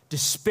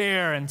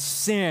despair and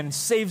sin,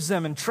 saves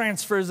them and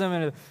transfers them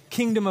into the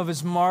kingdom of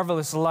his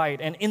marvelous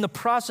light. And in the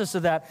process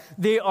of that,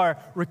 they are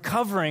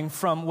recovering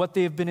from what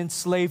they have been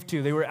enslaved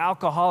to. They were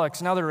alcoholics.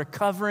 Now they're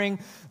recovering.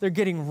 They're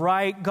getting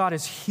right. God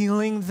is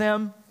healing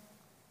them.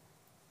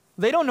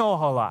 They don't know a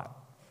whole lot.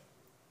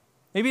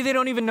 Maybe they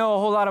don't even know a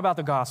whole lot about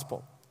the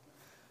gospel.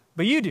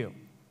 But you do.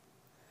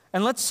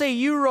 And let's say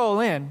you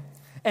roll in,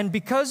 and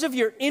because of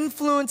your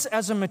influence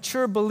as a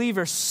mature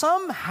believer,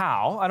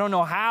 somehow, I don't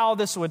know how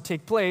this would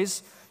take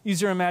place, use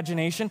your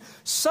imagination,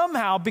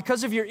 somehow,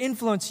 because of your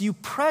influence, you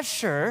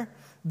pressure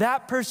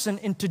that person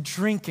into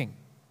drinking.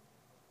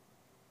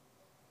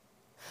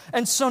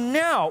 And so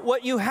now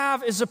what you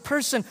have is a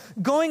person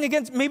going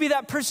against, maybe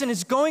that person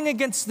is going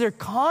against their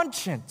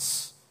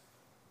conscience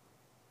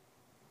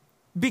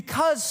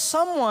because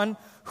someone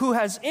who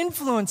has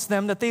influenced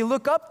them that they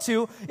look up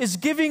to is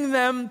giving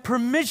them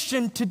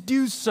permission to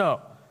do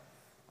so.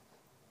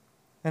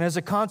 And as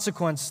a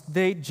consequence,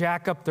 they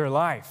jack up their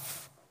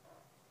life.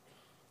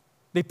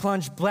 They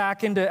plunge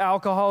back into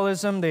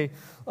alcoholism. They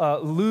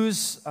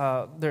lose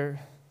their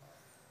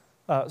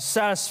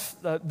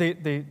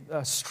they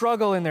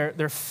struggle in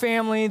their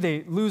family.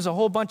 They lose a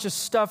whole bunch of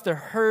stuff. They're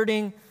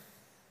hurting.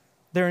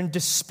 They're in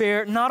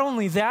despair. Not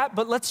only that,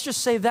 but let's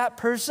just say that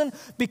person,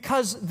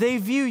 because they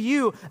view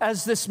you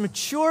as this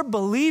mature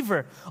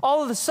believer,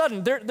 all of a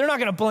sudden, they're not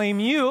going to blame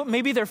you.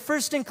 Maybe their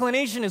first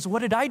inclination is, what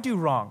did I do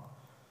wrong?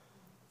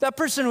 That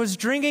person was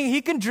drinking.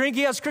 He can drink.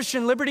 He has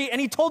Christian liberty.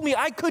 And he told me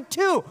I could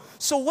too.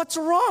 So what's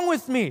wrong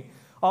with me?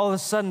 All of a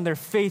sudden, their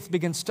faith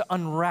begins to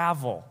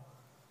unravel.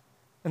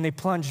 And they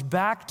plunge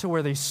back to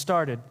where they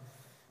started,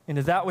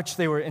 into that which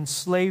they were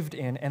enslaved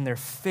in. And their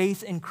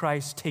faith in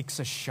Christ takes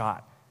a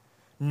shot.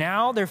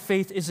 Now their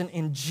faith isn't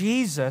in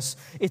Jesus.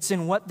 It's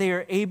in what they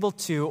are able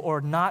to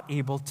or not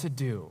able to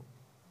do.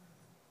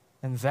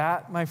 And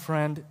that, my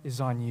friend,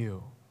 is on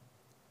you.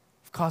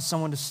 You've caused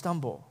someone to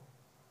stumble.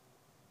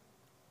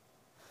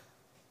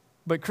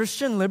 But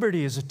Christian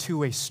liberty is a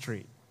two-way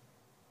street.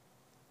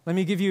 Let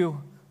me give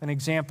you an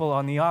example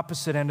on the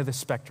opposite end of the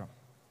spectrum.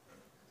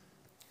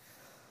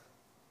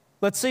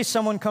 Let's say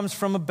someone comes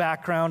from a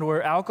background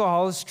where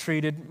alcohol is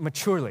treated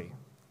maturely.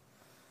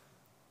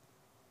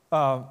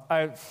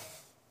 I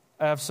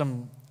have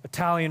some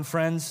Italian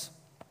friends,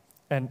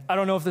 and I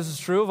don't know if this is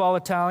true of all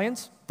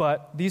Italians,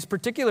 but these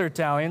particular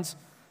Italians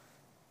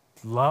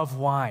love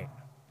wine,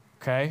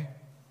 okay?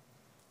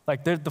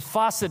 Like the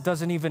faucet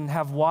doesn't even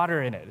have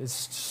water in it.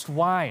 It's just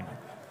wine.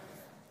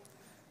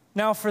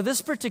 Now, for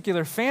this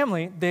particular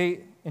family,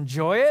 they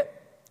enjoy it.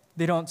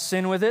 They don't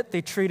sin with it.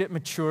 They treat it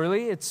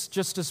maturely. It's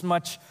just as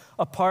much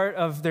a part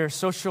of their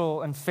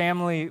social and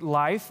family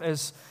life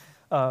as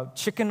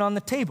chicken on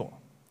the table.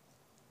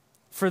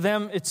 For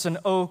them, it's an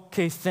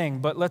okay thing.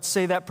 But let's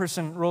say that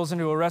person rolls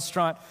into a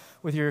restaurant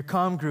with your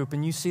comm group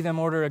and you see them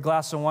order a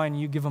glass of wine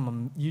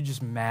and you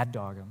just mad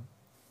dog them.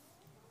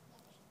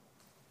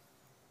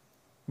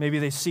 Maybe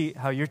they see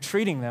how you're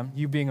treating them,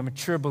 you being a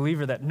mature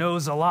believer that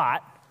knows a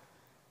lot.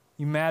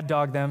 You mad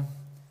dog them.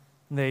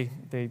 They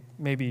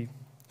maybe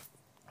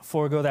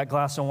forego that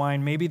glass of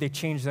wine. Maybe they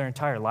change their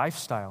entire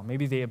lifestyle.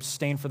 Maybe they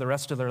abstain for the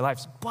rest of their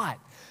lives. But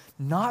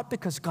not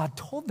because God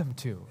told them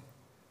to.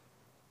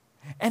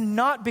 And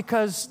not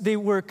because they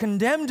were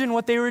condemned in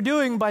what they were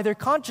doing by their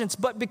conscience,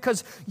 but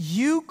because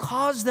you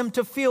caused them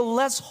to feel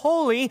less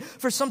holy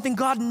for something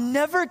God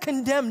never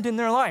condemned in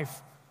their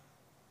life.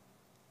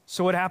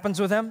 So what happens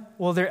with them?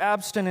 Well, their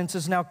abstinence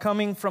is now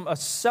coming from a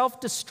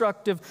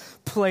self-destructive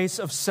place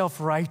of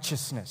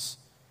self-righteousness.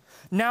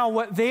 Now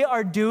what they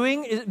are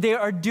doing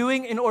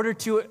in order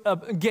to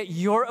get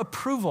your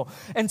approval.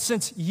 And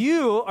since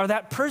you are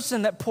that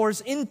person that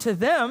pours into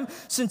them,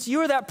 since you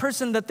are that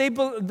person that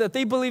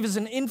they believe is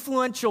an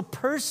influential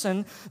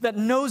person that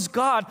knows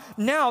God,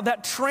 now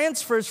that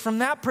transfers from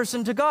that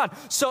person to God.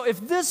 So if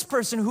this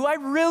person who I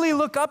really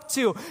look up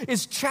to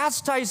is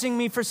chastising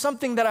me for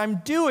something that I'm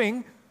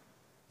doing,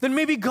 then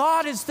maybe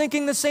God is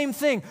thinking the same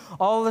thing.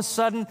 All of a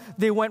sudden,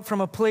 they went from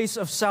a place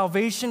of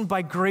salvation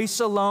by grace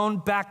alone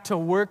back to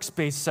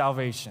works-based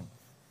salvation.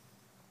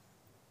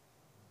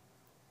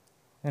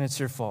 And it's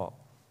your fault.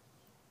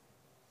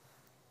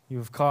 You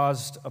have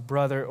caused a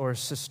brother or a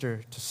sister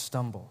to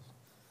stumble.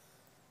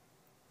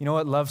 You know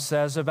what love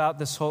says about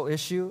this whole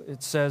issue?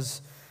 It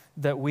says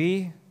that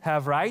we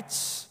have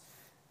rights,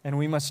 and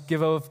we must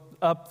give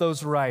up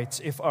those rights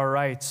if our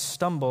rights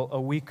stumble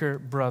a weaker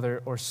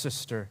brother or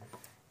sister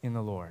in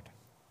the Lord.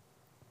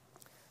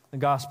 The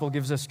gospel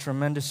gives us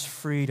tremendous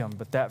freedom,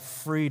 but that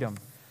freedom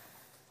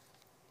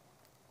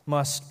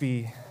must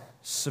be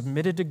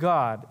submitted to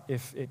God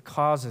if it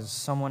causes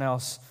someone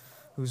else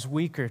who's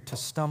weaker to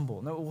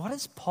stumble. Now, what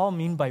does Paul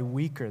mean by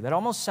weaker? That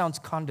almost sounds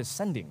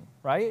condescending,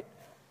 right?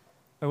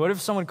 Like, what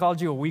if someone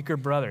called you a weaker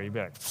brother? You'd be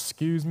like,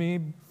 excuse me?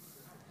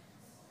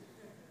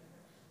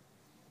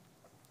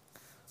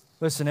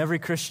 Listen, every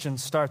Christian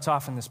starts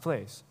off in this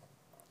place.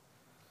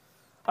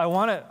 I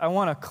want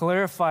to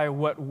clarify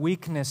what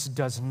weakness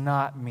does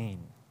not mean.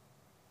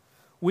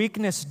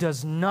 Weakness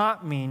does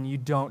not mean you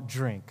don't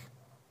drink.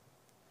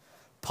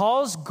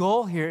 Paul's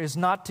goal here is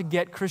not to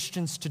get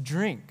Christians to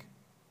drink.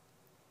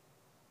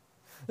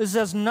 This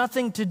has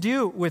nothing to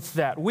do with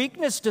that.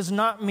 Weakness does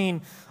not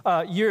mean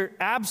you're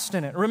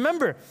abstinent.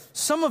 Remember,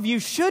 some of you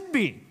should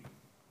be.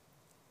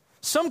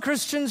 Some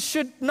Christians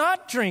should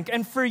not drink,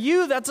 and for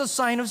you, that's a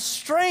sign of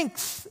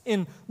strength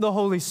in the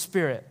Holy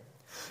Spirit.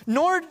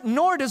 Nor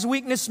does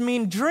weakness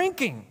mean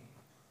drinking.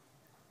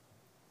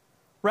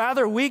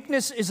 Rather,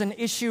 weakness is an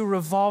issue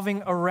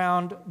revolving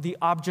around the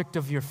object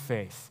of your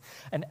faith.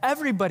 And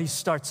everybody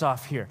starts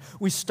off here.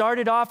 We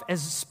started off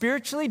as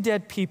spiritually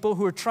dead people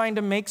who are trying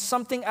to make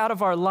something out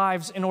of our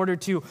lives in order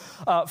to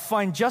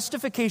find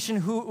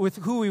justification with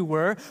who we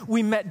were.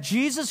 We met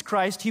Jesus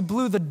Christ. He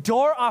blew the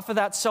door off of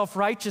that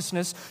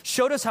self-righteousness,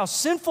 showed us how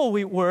sinful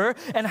we were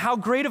and how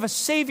great of a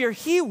Savior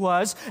He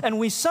was, and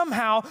we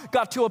somehow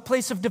got to a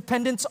place of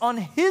dependence on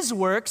His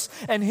works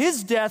and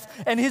His death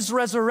and His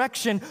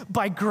resurrection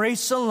by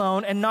grace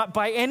alone and not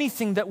by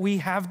anything that we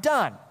have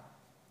done.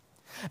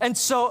 And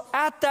so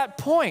at that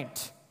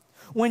point,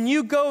 when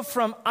you go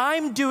from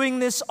I'm doing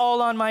this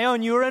all on my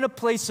own, you are in a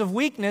place of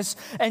weakness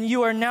and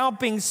you are now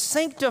being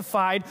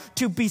sanctified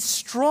to be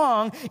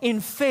strong in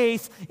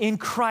faith in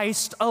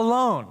Christ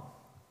alone.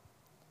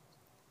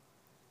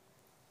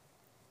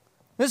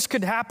 This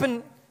could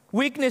happen.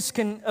 Weakness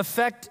can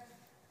affect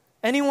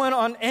anyone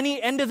on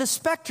any end of the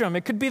spectrum.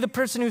 It could be the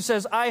person who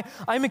says,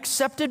 I'm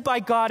accepted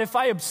by God if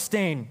I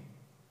abstain.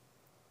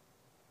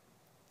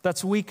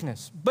 That's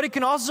weakness. But it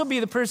can also be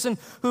the person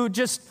who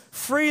just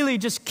freely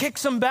just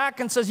kicks them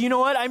back and says, you know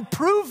what, I'm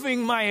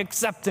proving my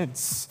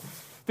acceptance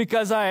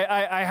because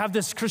I have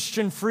this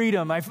Christian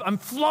freedom. I'm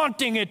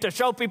flaunting it to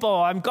show people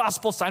I'm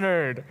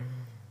gospel-centered.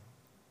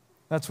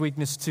 That's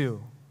weakness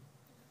too.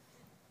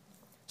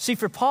 See,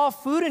 for Paul,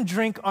 food and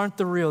drink aren't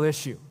the real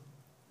issue.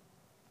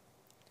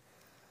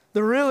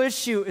 The real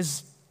issue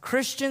is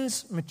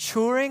Christians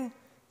maturing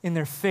in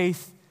their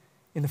faith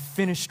in the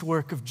finished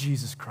work of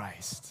Jesus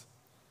Christ.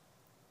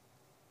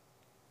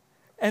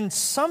 And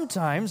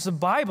sometimes the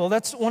Bible,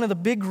 that's one of the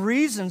big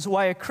reasons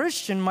why a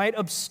Christian might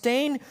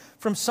abstain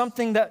from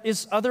something that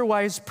is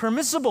otherwise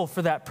permissible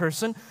for that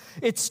person.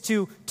 It's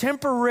to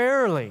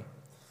temporarily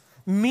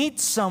meet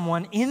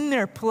someone in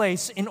their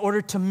place in order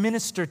to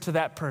minister to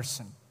that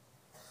person.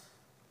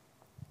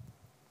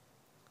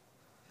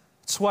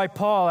 That's why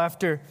Paul,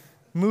 after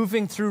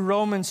moving through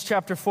Romans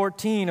chapter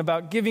 14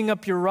 about giving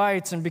up your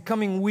rights and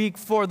becoming weak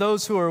for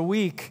those who are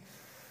weak,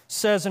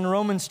 says in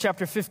Romans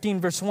chapter 15,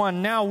 verse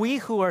 1, now we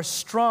who are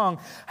strong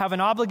have an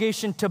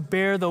obligation to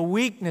bear the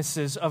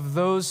weaknesses of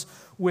those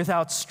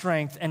without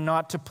strength and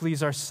not to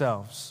please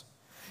ourselves.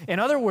 In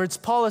other words,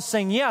 Paul is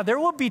saying, yeah, there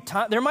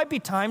might be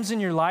times in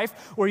your life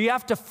where you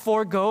have to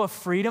forego a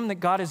freedom that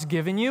God has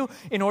given you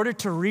in order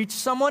to reach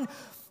someone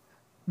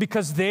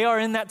because they are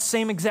in that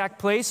same exact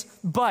place,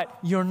 but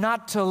you're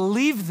not to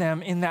leave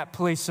them in that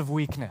place of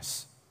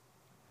weakness.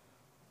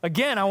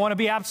 Again, I want to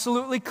be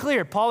absolutely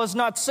clear. Paul is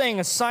not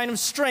saying a sign of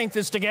strength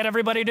is to get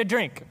everybody to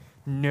drink.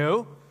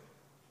 No.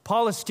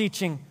 Paul is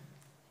teaching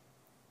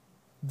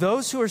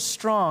those who are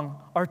strong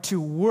are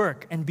to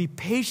work and be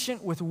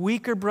patient with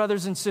weaker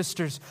brothers and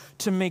sisters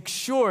to make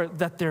sure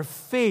that their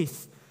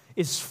faith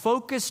is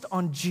focused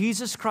on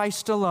Jesus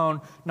Christ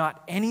alone,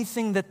 not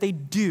anything that they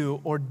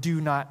do or do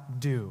not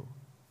do.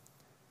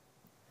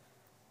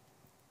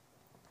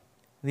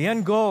 The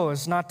end goal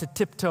is not to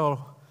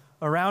tiptoe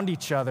around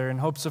each other in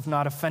hopes of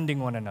not offending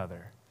one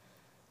another.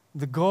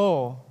 The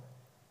goal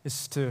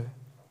is to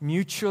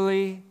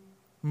mutually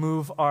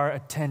move our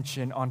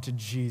attention onto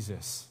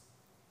Jesus.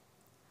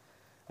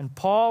 And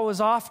Paul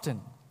was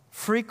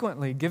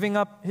frequently giving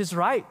up his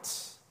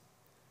rights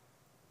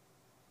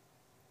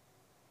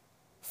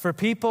for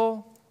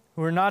people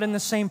who were not in the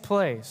same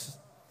place.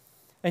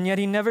 And yet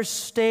he never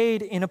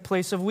stayed in a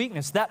place of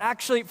weakness. That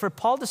actually, for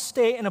Paul to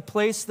stay in a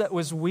place that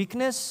was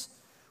weakness,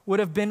 would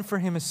have been for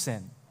him a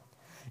sin.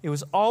 It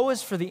was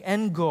always for the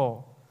end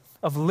goal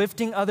of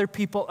lifting other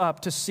people up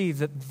to see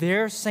that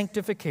their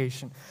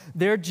sanctification,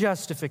 their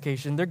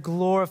justification, their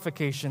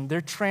glorification,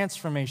 their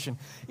transformation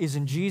is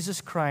in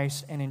Jesus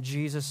Christ and in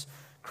Jesus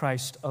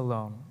Christ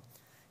alone.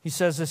 He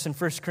says this in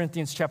 1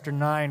 Corinthians chapter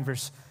 9,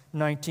 verse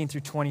 19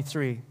 through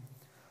 23.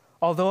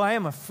 Although I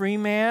am a free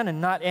man and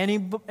not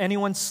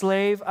anyone's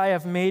slave, I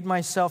have made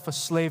myself a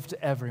slave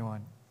to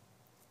everyone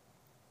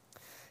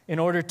in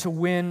order to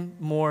win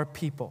more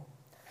people.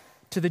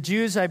 To the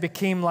Jews, I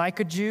became like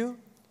a Jew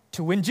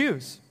to win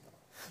Jews.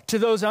 To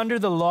those under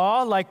the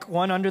law, like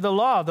one under the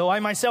law, though I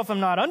myself am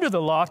not under the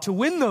law, to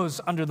win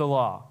those under the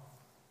law.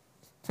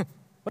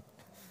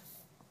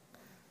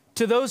 To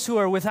To those who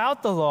are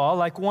without the law,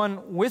 like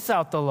one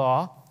without the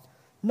law,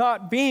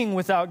 not being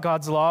without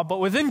God's law,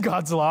 but within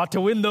God's law to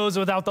win those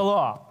without the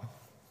law.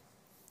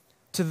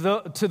 To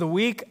the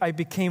weak, I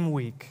became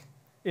weak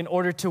in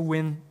order to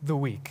win the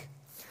weak.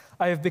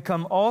 I have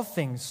become all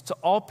things to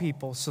all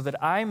people so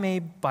that I may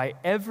by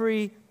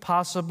every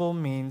possible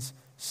means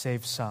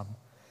save some.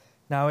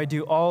 Now I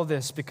do all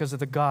this because of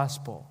the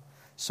gospel,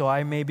 so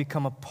I may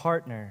become a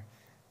partner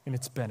in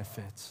its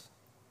benefits.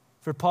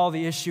 For Paul,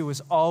 the issue was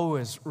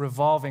always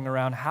revolving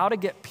around how to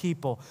get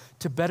people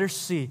to better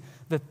see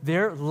that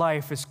their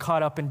life is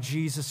caught up in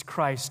Jesus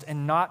Christ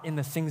and not in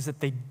the things that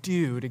they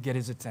do to get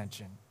his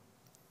attention.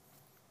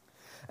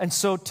 And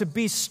so to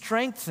be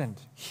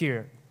strengthened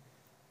here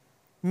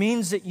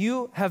means that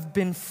you have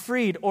been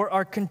freed or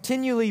are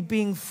continually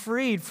being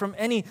freed from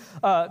any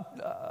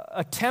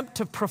attempt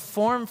to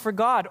perform for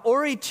God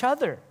or each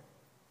other.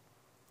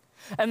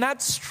 And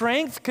that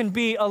strength can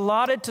be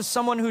allotted to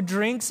someone who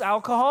drinks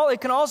alcohol.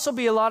 It can also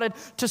be allotted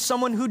to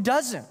someone who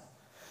doesn't.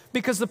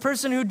 Because the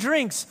person who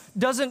drinks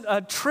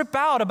doesn't trip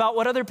out about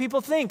what other people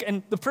think.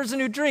 And the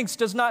person who drinks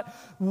does not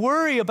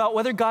worry about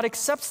whether God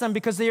accepts them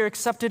because they are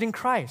accepted in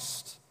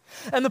Christ.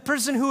 And the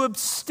person who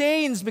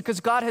abstains because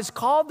God has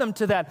called them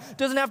to that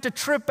doesn't have to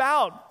trip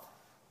out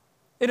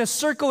in a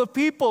circle of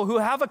people who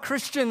have a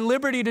Christian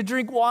liberty to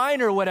drink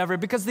wine or whatever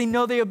because they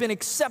know they have been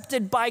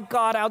accepted by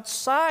God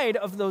outside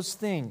of those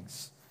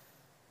things.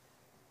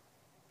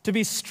 To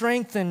be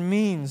strengthened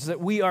means that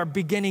we are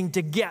beginning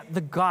to get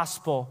the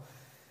gospel.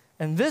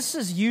 And this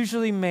is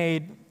usually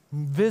made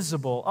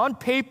visible. On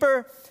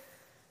paper,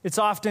 it's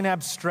often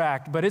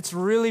abstract, but it's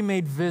really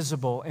made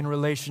visible in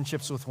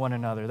relationships with one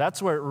another.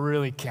 That's where it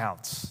really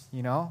counts,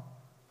 you know?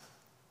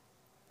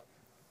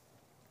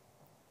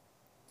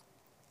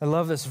 I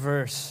love this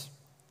verse,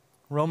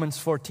 Romans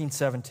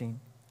 14:17.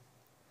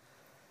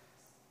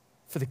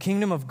 For the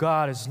kingdom of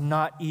God is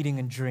not eating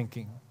and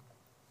drinking,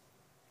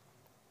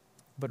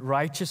 but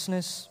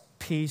righteousness,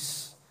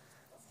 peace,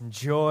 and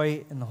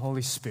joy in the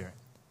Holy Spirit.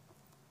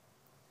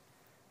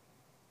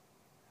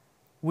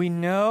 We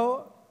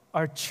know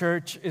our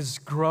church is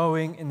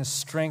growing in the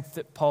strength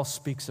that Paul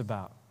speaks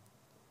about.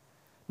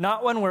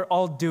 Not when we're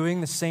all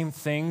doing the same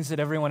things that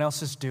everyone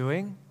else is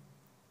doing.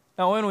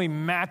 Not when we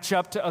match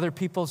up to other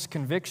people's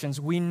convictions.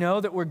 We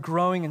know that we're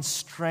growing in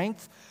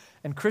strength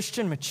and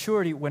Christian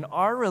maturity when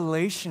our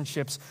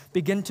relationships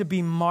begin to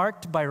be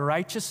marked by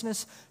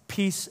righteousness,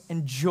 peace,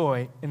 and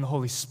joy in the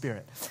Holy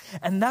Spirit.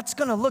 And that's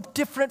going to look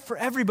different for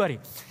everybody.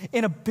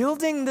 In a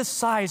building this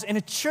size, in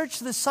a church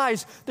this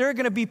size, there are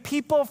going to be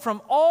people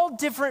from all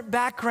different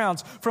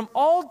backgrounds, from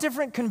all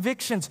different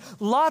convictions,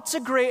 lots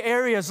of gray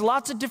areas,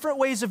 lots of different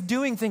ways of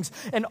doing things.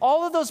 And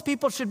all of those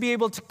people should be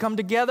able to come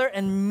together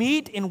and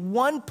meet in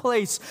one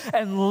place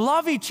and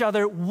love each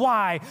other.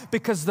 Why?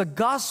 Because the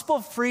gospel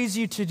frees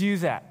you to do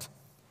that.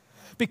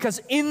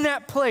 Because in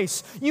that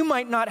place, you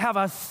might not have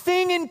a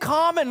thing in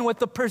common with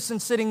the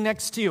person sitting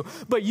next to you,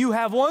 but you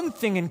have one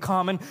thing in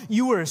common.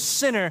 You were a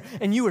sinner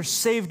and you were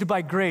saved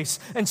by grace.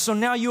 And so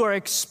now you are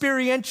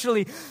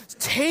experientially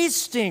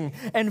tasting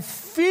and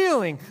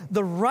feeling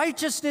the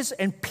righteousness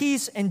and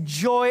peace and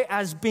joy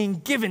as being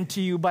given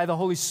to you by the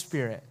Holy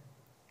Spirit.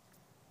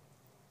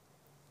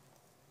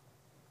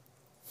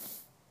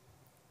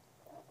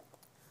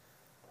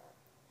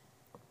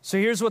 So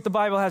here's what the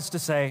Bible has to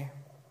say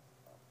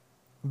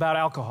about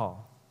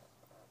alcohol.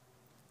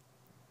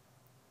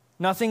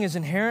 Nothing is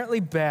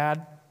inherently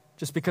bad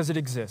just because it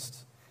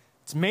exists.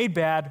 It's made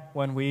bad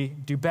when we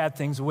do bad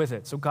things with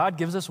it. So God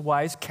gives us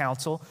wise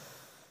counsel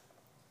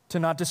to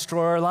not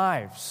destroy our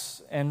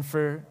lives. And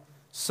for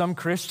some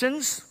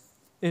Christians,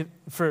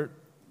 for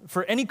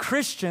any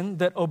Christian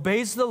that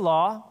obeys the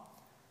law,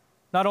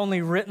 not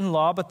only written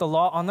law, but the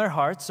law on their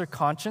hearts, their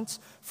conscience,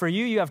 for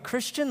you have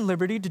Christian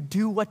liberty to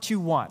do what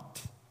you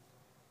want.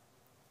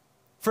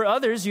 For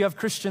others, you have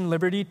Christian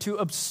liberty to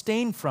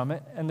abstain from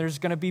it, and there's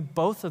going to be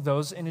both of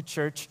those in a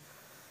church,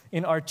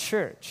 in our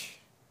church.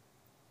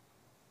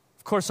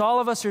 Of course, all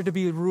of us are to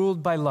be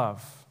ruled by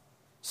love,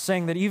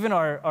 saying that even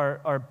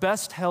our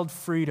best held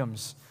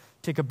freedoms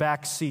take a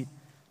back seat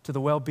to the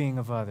well-being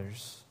of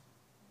others.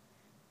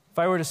 If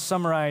I were to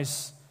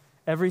summarize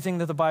everything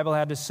that the Bible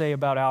had to say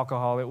about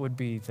alcohol, it would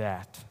be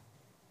that.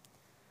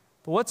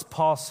 But what's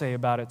Paul say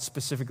about it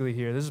specifically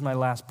here? This is my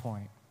last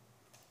point.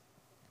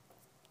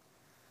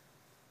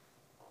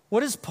 What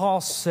does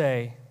Paul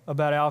say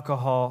about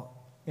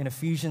alcohol in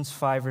Ephesians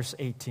 5, verse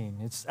 18?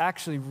 It's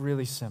actually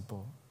really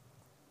simple.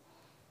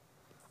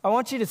 I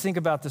want you to think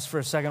about this for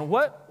a second.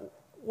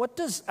 What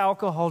does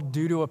alcohol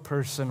do to a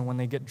person when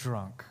they get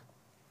drunk?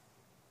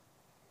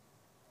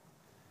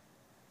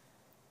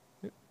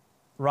 It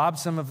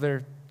robs them of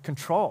their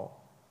control.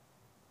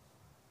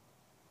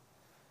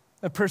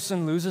 A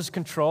person loses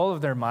control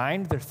of their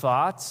mind, their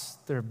thoughts,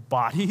 their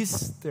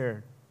bodies,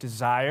 their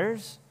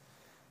desires.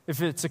 If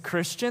it's a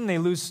Christian, they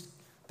lose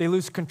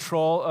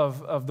control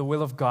of the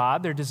will of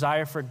God. Their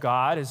desire for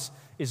God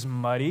is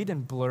muddied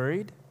and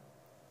blurred.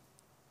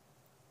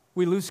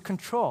 We lose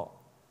control.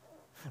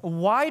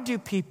 Why do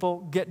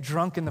people get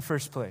drunk in the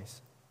first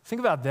place? Think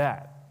about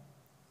that.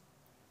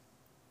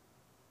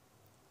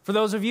 For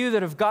those of you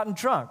that have gotten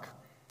drunk,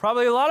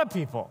 probably a lot of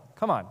people.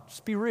 Come on,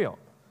 just be real.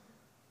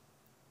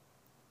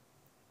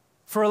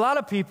 For a lot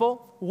of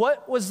people,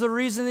 what was the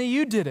reason that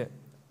you did it?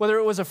 Whether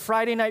it was a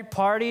Friday night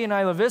party in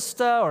Isla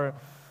Vista or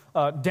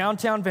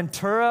downtown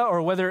Ventura,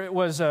 or whether it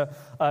was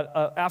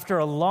after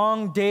a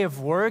long day of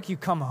work, you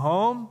come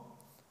home,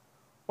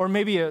 or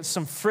maybe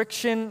some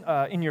friction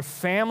in your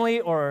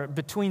family or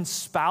between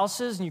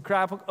spouses, and you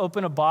crack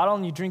open a bottle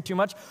and you drink too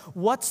much.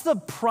 What's the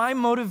prime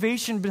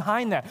motivation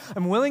behind that?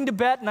 I'm willing to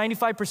bet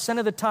 95%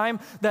 of the time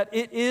that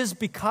it is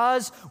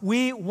because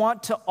we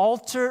want to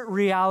alter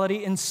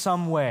reality in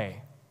some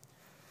way.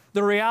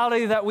 The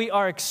reality that we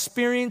are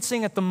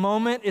experiencing at the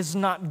moment is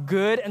not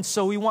good, and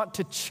so we want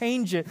to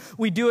change it.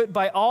 We do it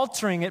by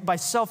altering it, by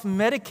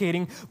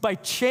self-medicating, by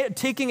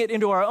taking it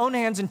into our own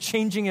hands and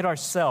changing it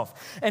ourselves.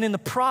 And in the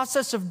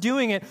process of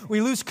doing it,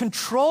 we lose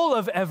control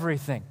of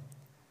everything.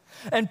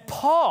 And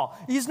Paul,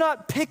 he's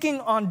not picking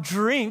on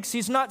drinks.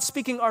 He's not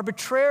speaking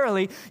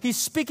arbitrarily. He's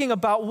speaking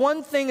about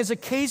one thing as a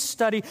case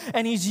study,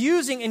 and he's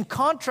using in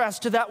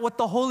contrast to that what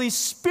the Holy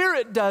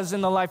Spirit does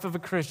in the life of a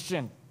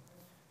Christian.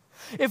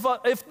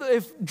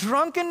 If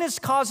drunkenness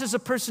causes a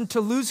person to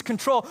lose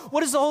control,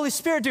 what does the Holy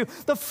Spirit do?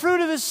 The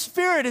fruit of the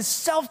Spirit is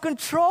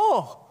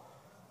self-control.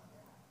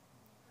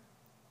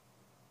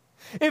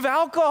 If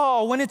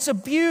alcohol, when it's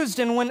abused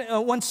and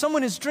when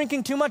someone is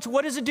drinking too much,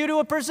 what does it do to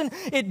a person?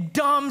 It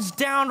dumbs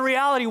down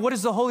reality. What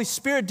does the Holy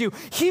Spirit do?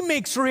 He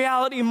makes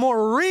reality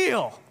more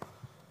real.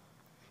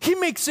 He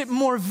makes it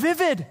more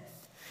vivid.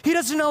 He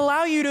doesn't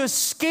allow you to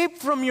escape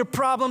from your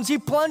problems. He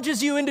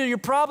plunges you into your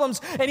problems,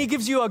 and he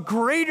gives you a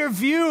greater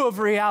view of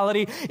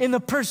reality in the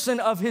person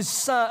of his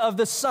Son, of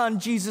the Son,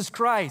 Jesus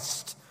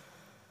Christ.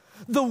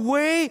 The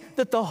way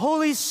that the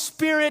Holy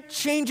Spirit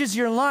changes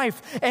your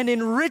life and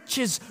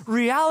enriches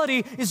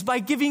reality is by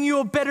giving you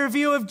a better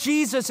view of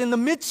Jesus in the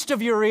midst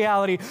of your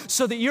reality,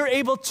 so that you're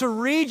able to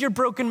read your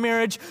broken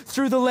marriage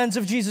through the lens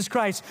of Jesus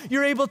Christ.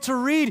 You're able to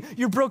read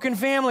your broken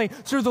family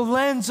through the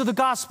lens of the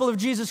gospel of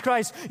Jesus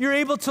Christ. You're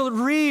able to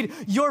read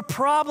your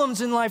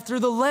problems in life through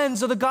the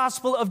lens of the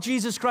gospel of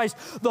Jesus Christ.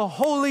 The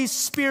Holy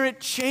Spirit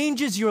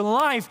changes your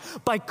life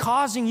by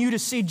causing you to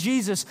see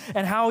Jesus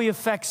and how he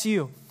affects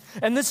you.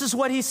 And this is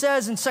what he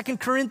says in 2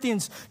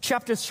 Corinthians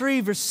chapter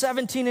 3, verse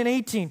 17 and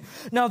 18.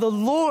 Now the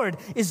Lord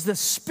is the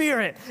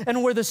Spirit,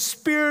 and where the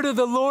Spirit of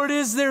the Lord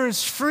is, there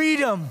is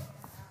freedom.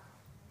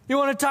 You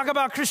want to talk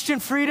about Christian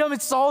freedom?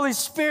 It's the Holy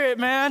Spirit,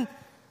 man.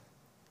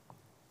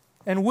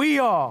 And we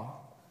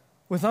all,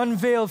 with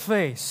unveiled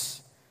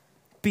face,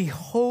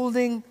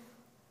 beholding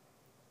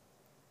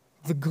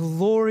the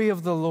glory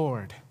of the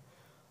Lord,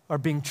 are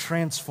being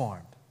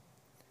transformed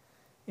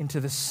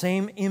into the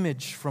same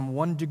image from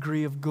one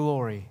degree of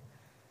glory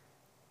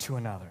to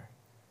another.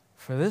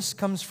 For this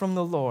comes from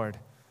the Lord,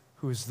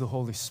 who is the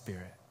Holy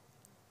Spirit.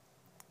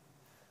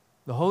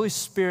 The Holy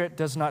Spirit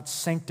does not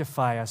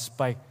sanctify us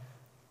by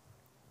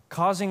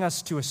causing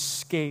us to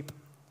escape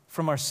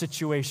from our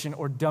situation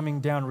or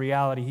dumbing down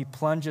reality. He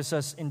plunges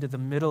us into the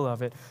middle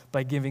of it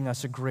by giving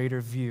us a greater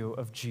view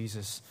of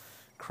Jesus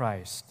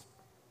Christ.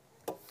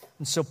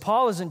 And so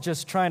Paul isn't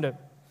just trying to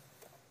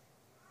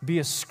be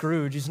a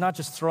Scrooge. He's not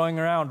just throwing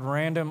around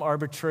random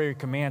arbitrary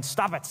commands.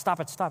 Stop it, stop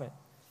it, stop it.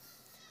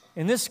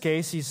 In this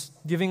case, he's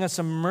giving us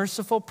a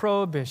merciful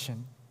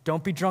prohibition.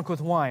 Don't be drunk with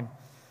wine,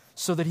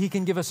 so that he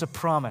can give us a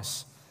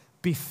promise.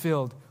 Be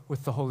filled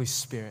with the Holy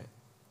Spirit.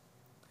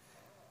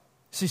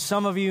 See,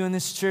 some of you in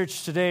this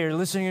church today are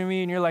listening to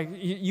me and you're like,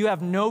 you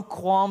have no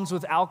qualms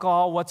with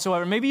alcohol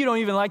whatsoever. Maybe you don't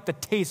even like the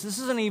taste. This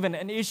isn't even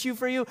an issue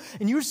for you.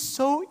 And you're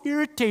so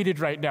irritated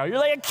right now. You're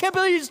like, I can't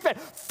believe you spent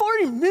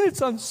 40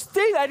 minutes on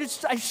stage.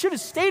 I should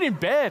have stayed in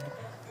bed.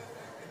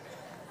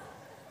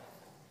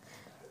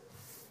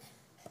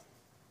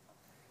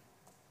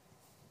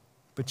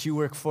 But you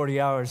work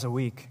 40 hours a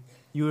week.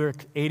 You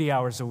work 80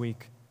 hours a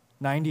week,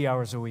 90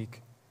 hours a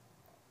week,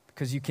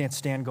 because you can't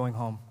stand going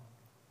home.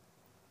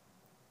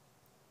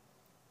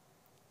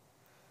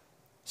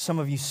 Some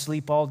of you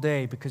sleep all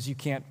day because you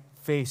can't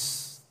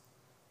face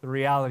the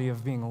reality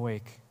of being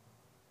awake.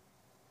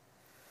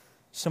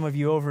 Some of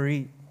you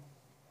overeat.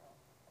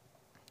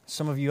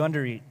 Some of you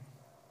undereat.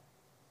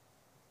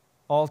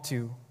 All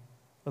to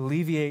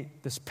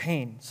alleviate this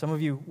pain. Some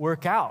of you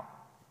work out,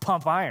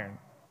 pump iron.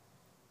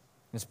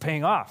 It's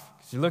paying off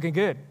because you're looking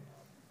good.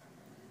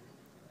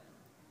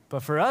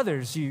 But for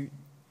others, you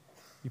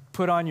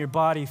put on your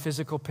body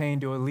physical pain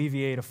to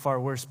alleviate a far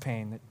worse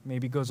pain that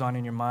maybe goes on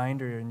in your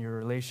mind or in your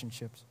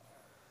relationships.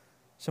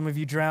 Some of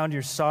you drowned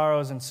your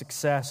sorrows in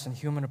success and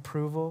human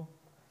approval,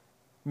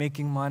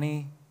 making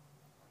money.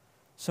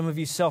 Some of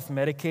you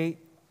self-medicate,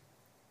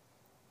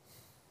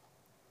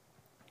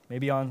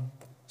 maybe on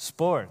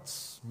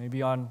sports,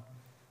 maybe on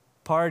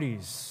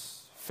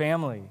parties,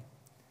 family.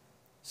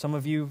 Some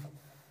of you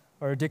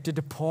are addicted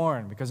to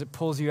porn because it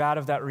pulls you out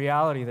of that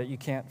reality that you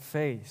can't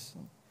face.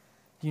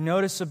 You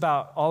notice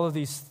about all of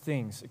these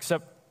things,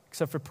 except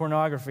for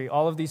pornography,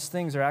 all of these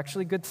things are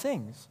actually good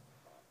things.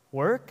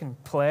 Work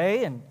and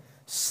play and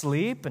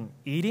sleep and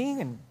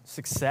eating and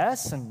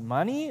success and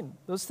money, and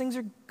those things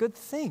are good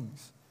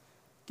things.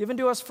 given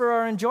to us for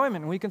our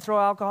enjoyment. We can throw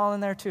alcohol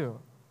in there too.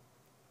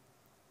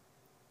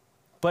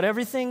 But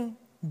everything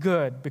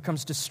good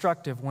becomes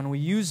destructive when we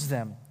use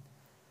them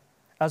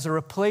as a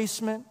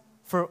replacement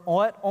for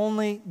what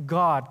only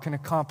God can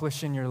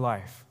accomplish in your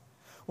life.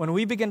 When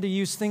we begin to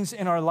use things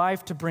in our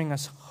life to bring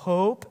us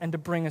hope and to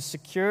bring us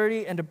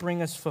security and to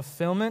bring us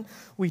fulfillment,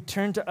 we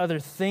turn to other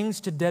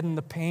things to deaden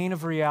the pain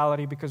of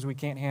reality because we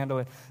can't handle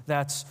it.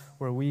 That's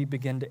where we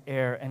begin to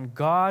err. And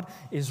God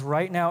is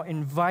right now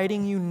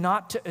inviting you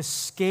not to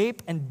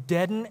escape and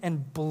deaden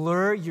and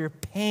blur your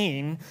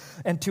pain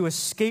and to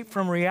escape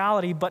from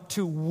reality, but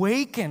to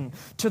waken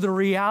to the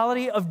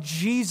reality of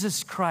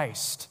Jesus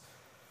Christ.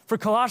 For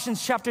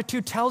Colossians chapter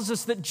 2 tells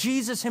us that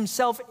Jesus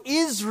himself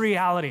is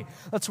reality.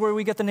 That's where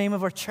we get the name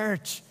of our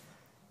church.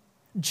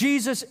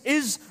 Jesus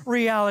is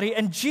reality,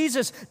 and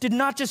Jesus did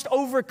not just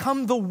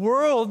overcome the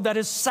world that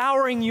is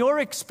souring your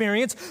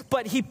experience,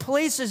 but he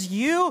places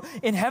you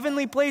in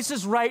heavenly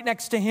places right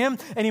next to him,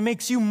 and he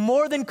makes you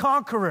more than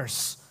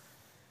conquerors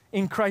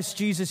in Christ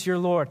Jesus your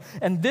Lord.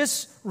 And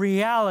this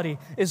reality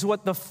is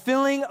what the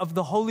filling of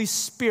the Holy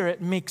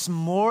Spirit makes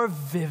more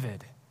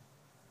vivid.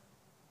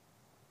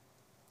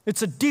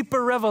 It's a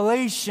deeper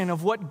revelation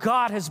of what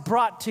God has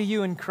brought to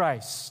you in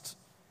Christ.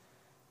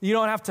 You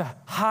don't have to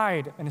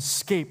hide and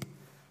escape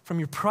from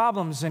your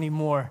problems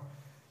anymore.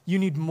 You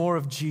need more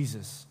of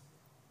Jesus.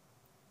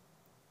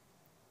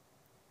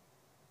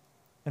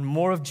 And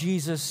more of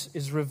Jesus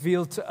is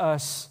revealed to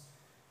us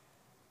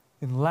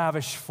in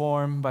lavish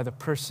form by the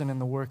person and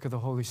the work of the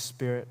Holy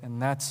Spirit.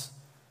 And that's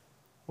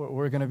what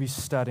we're going to be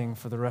studying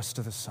for the rest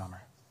of the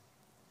summer.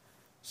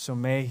 So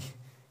may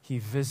he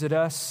visit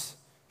us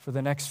for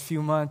the next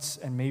few months,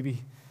 and may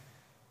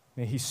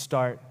he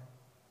start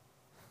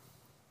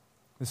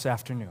this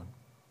afternoon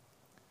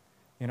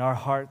in our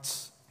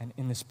hearts and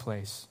in this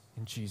place,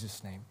 in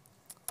Jesus' name.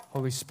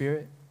 Holy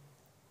Spirit,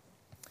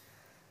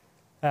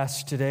 I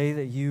ask today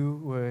that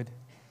you would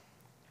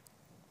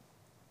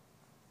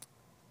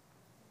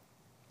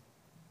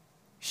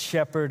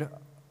shepherd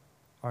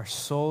our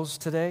souls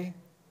today.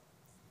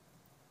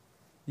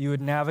 You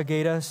would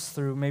navigate us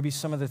through maybe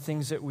some of the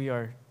things that we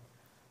are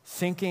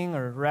thinking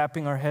or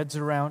wrapping our heads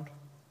around.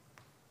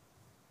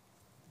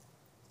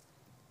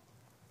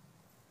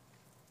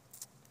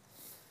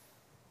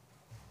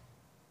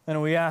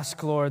 And we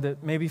ask, Lord,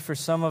 that maybe for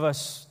some of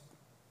us,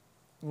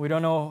 we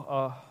don't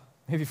know,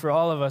 maybe for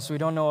all of us, we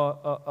don't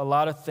know a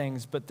lot of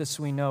things, but this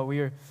we know. We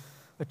are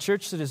a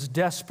church that is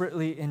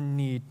desperately in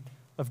need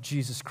of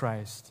Jesus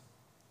Christ.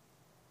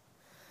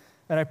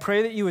 And I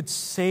pray that you would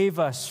save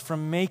us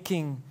from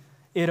making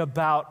it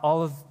about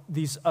all of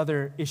these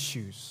other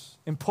issues.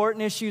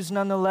 Important issues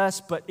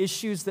nonetheless, but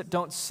issues that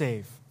don't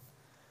save.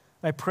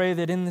 I pray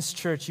that in this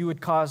church you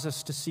would cause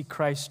us to see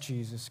Christ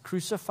Jesus,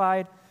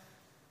 crucified,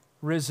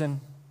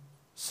 risen,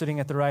 sitting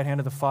at the right hand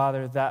of the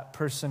Father, that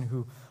person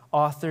who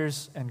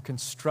authors and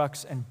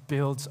constructs and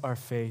builds our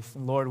faith.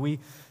 And Lord, we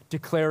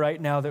declare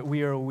right now that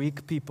we are a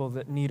weak people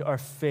that need our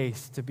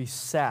faith to be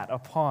sat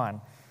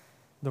upon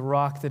the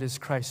rock that is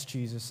Christ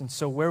Jesus. And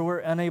so where we're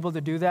unable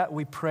to do that,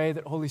 we pray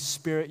that, Holy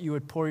Spirit, you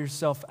would pour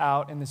yourself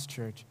out in this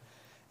church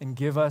and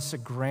give us a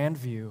grand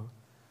view,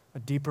 a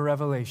deeper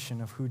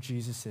revelation of who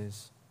Jesus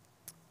is.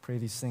 Pray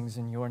these things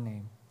in your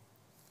name.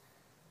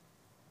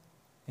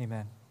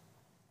 Amen.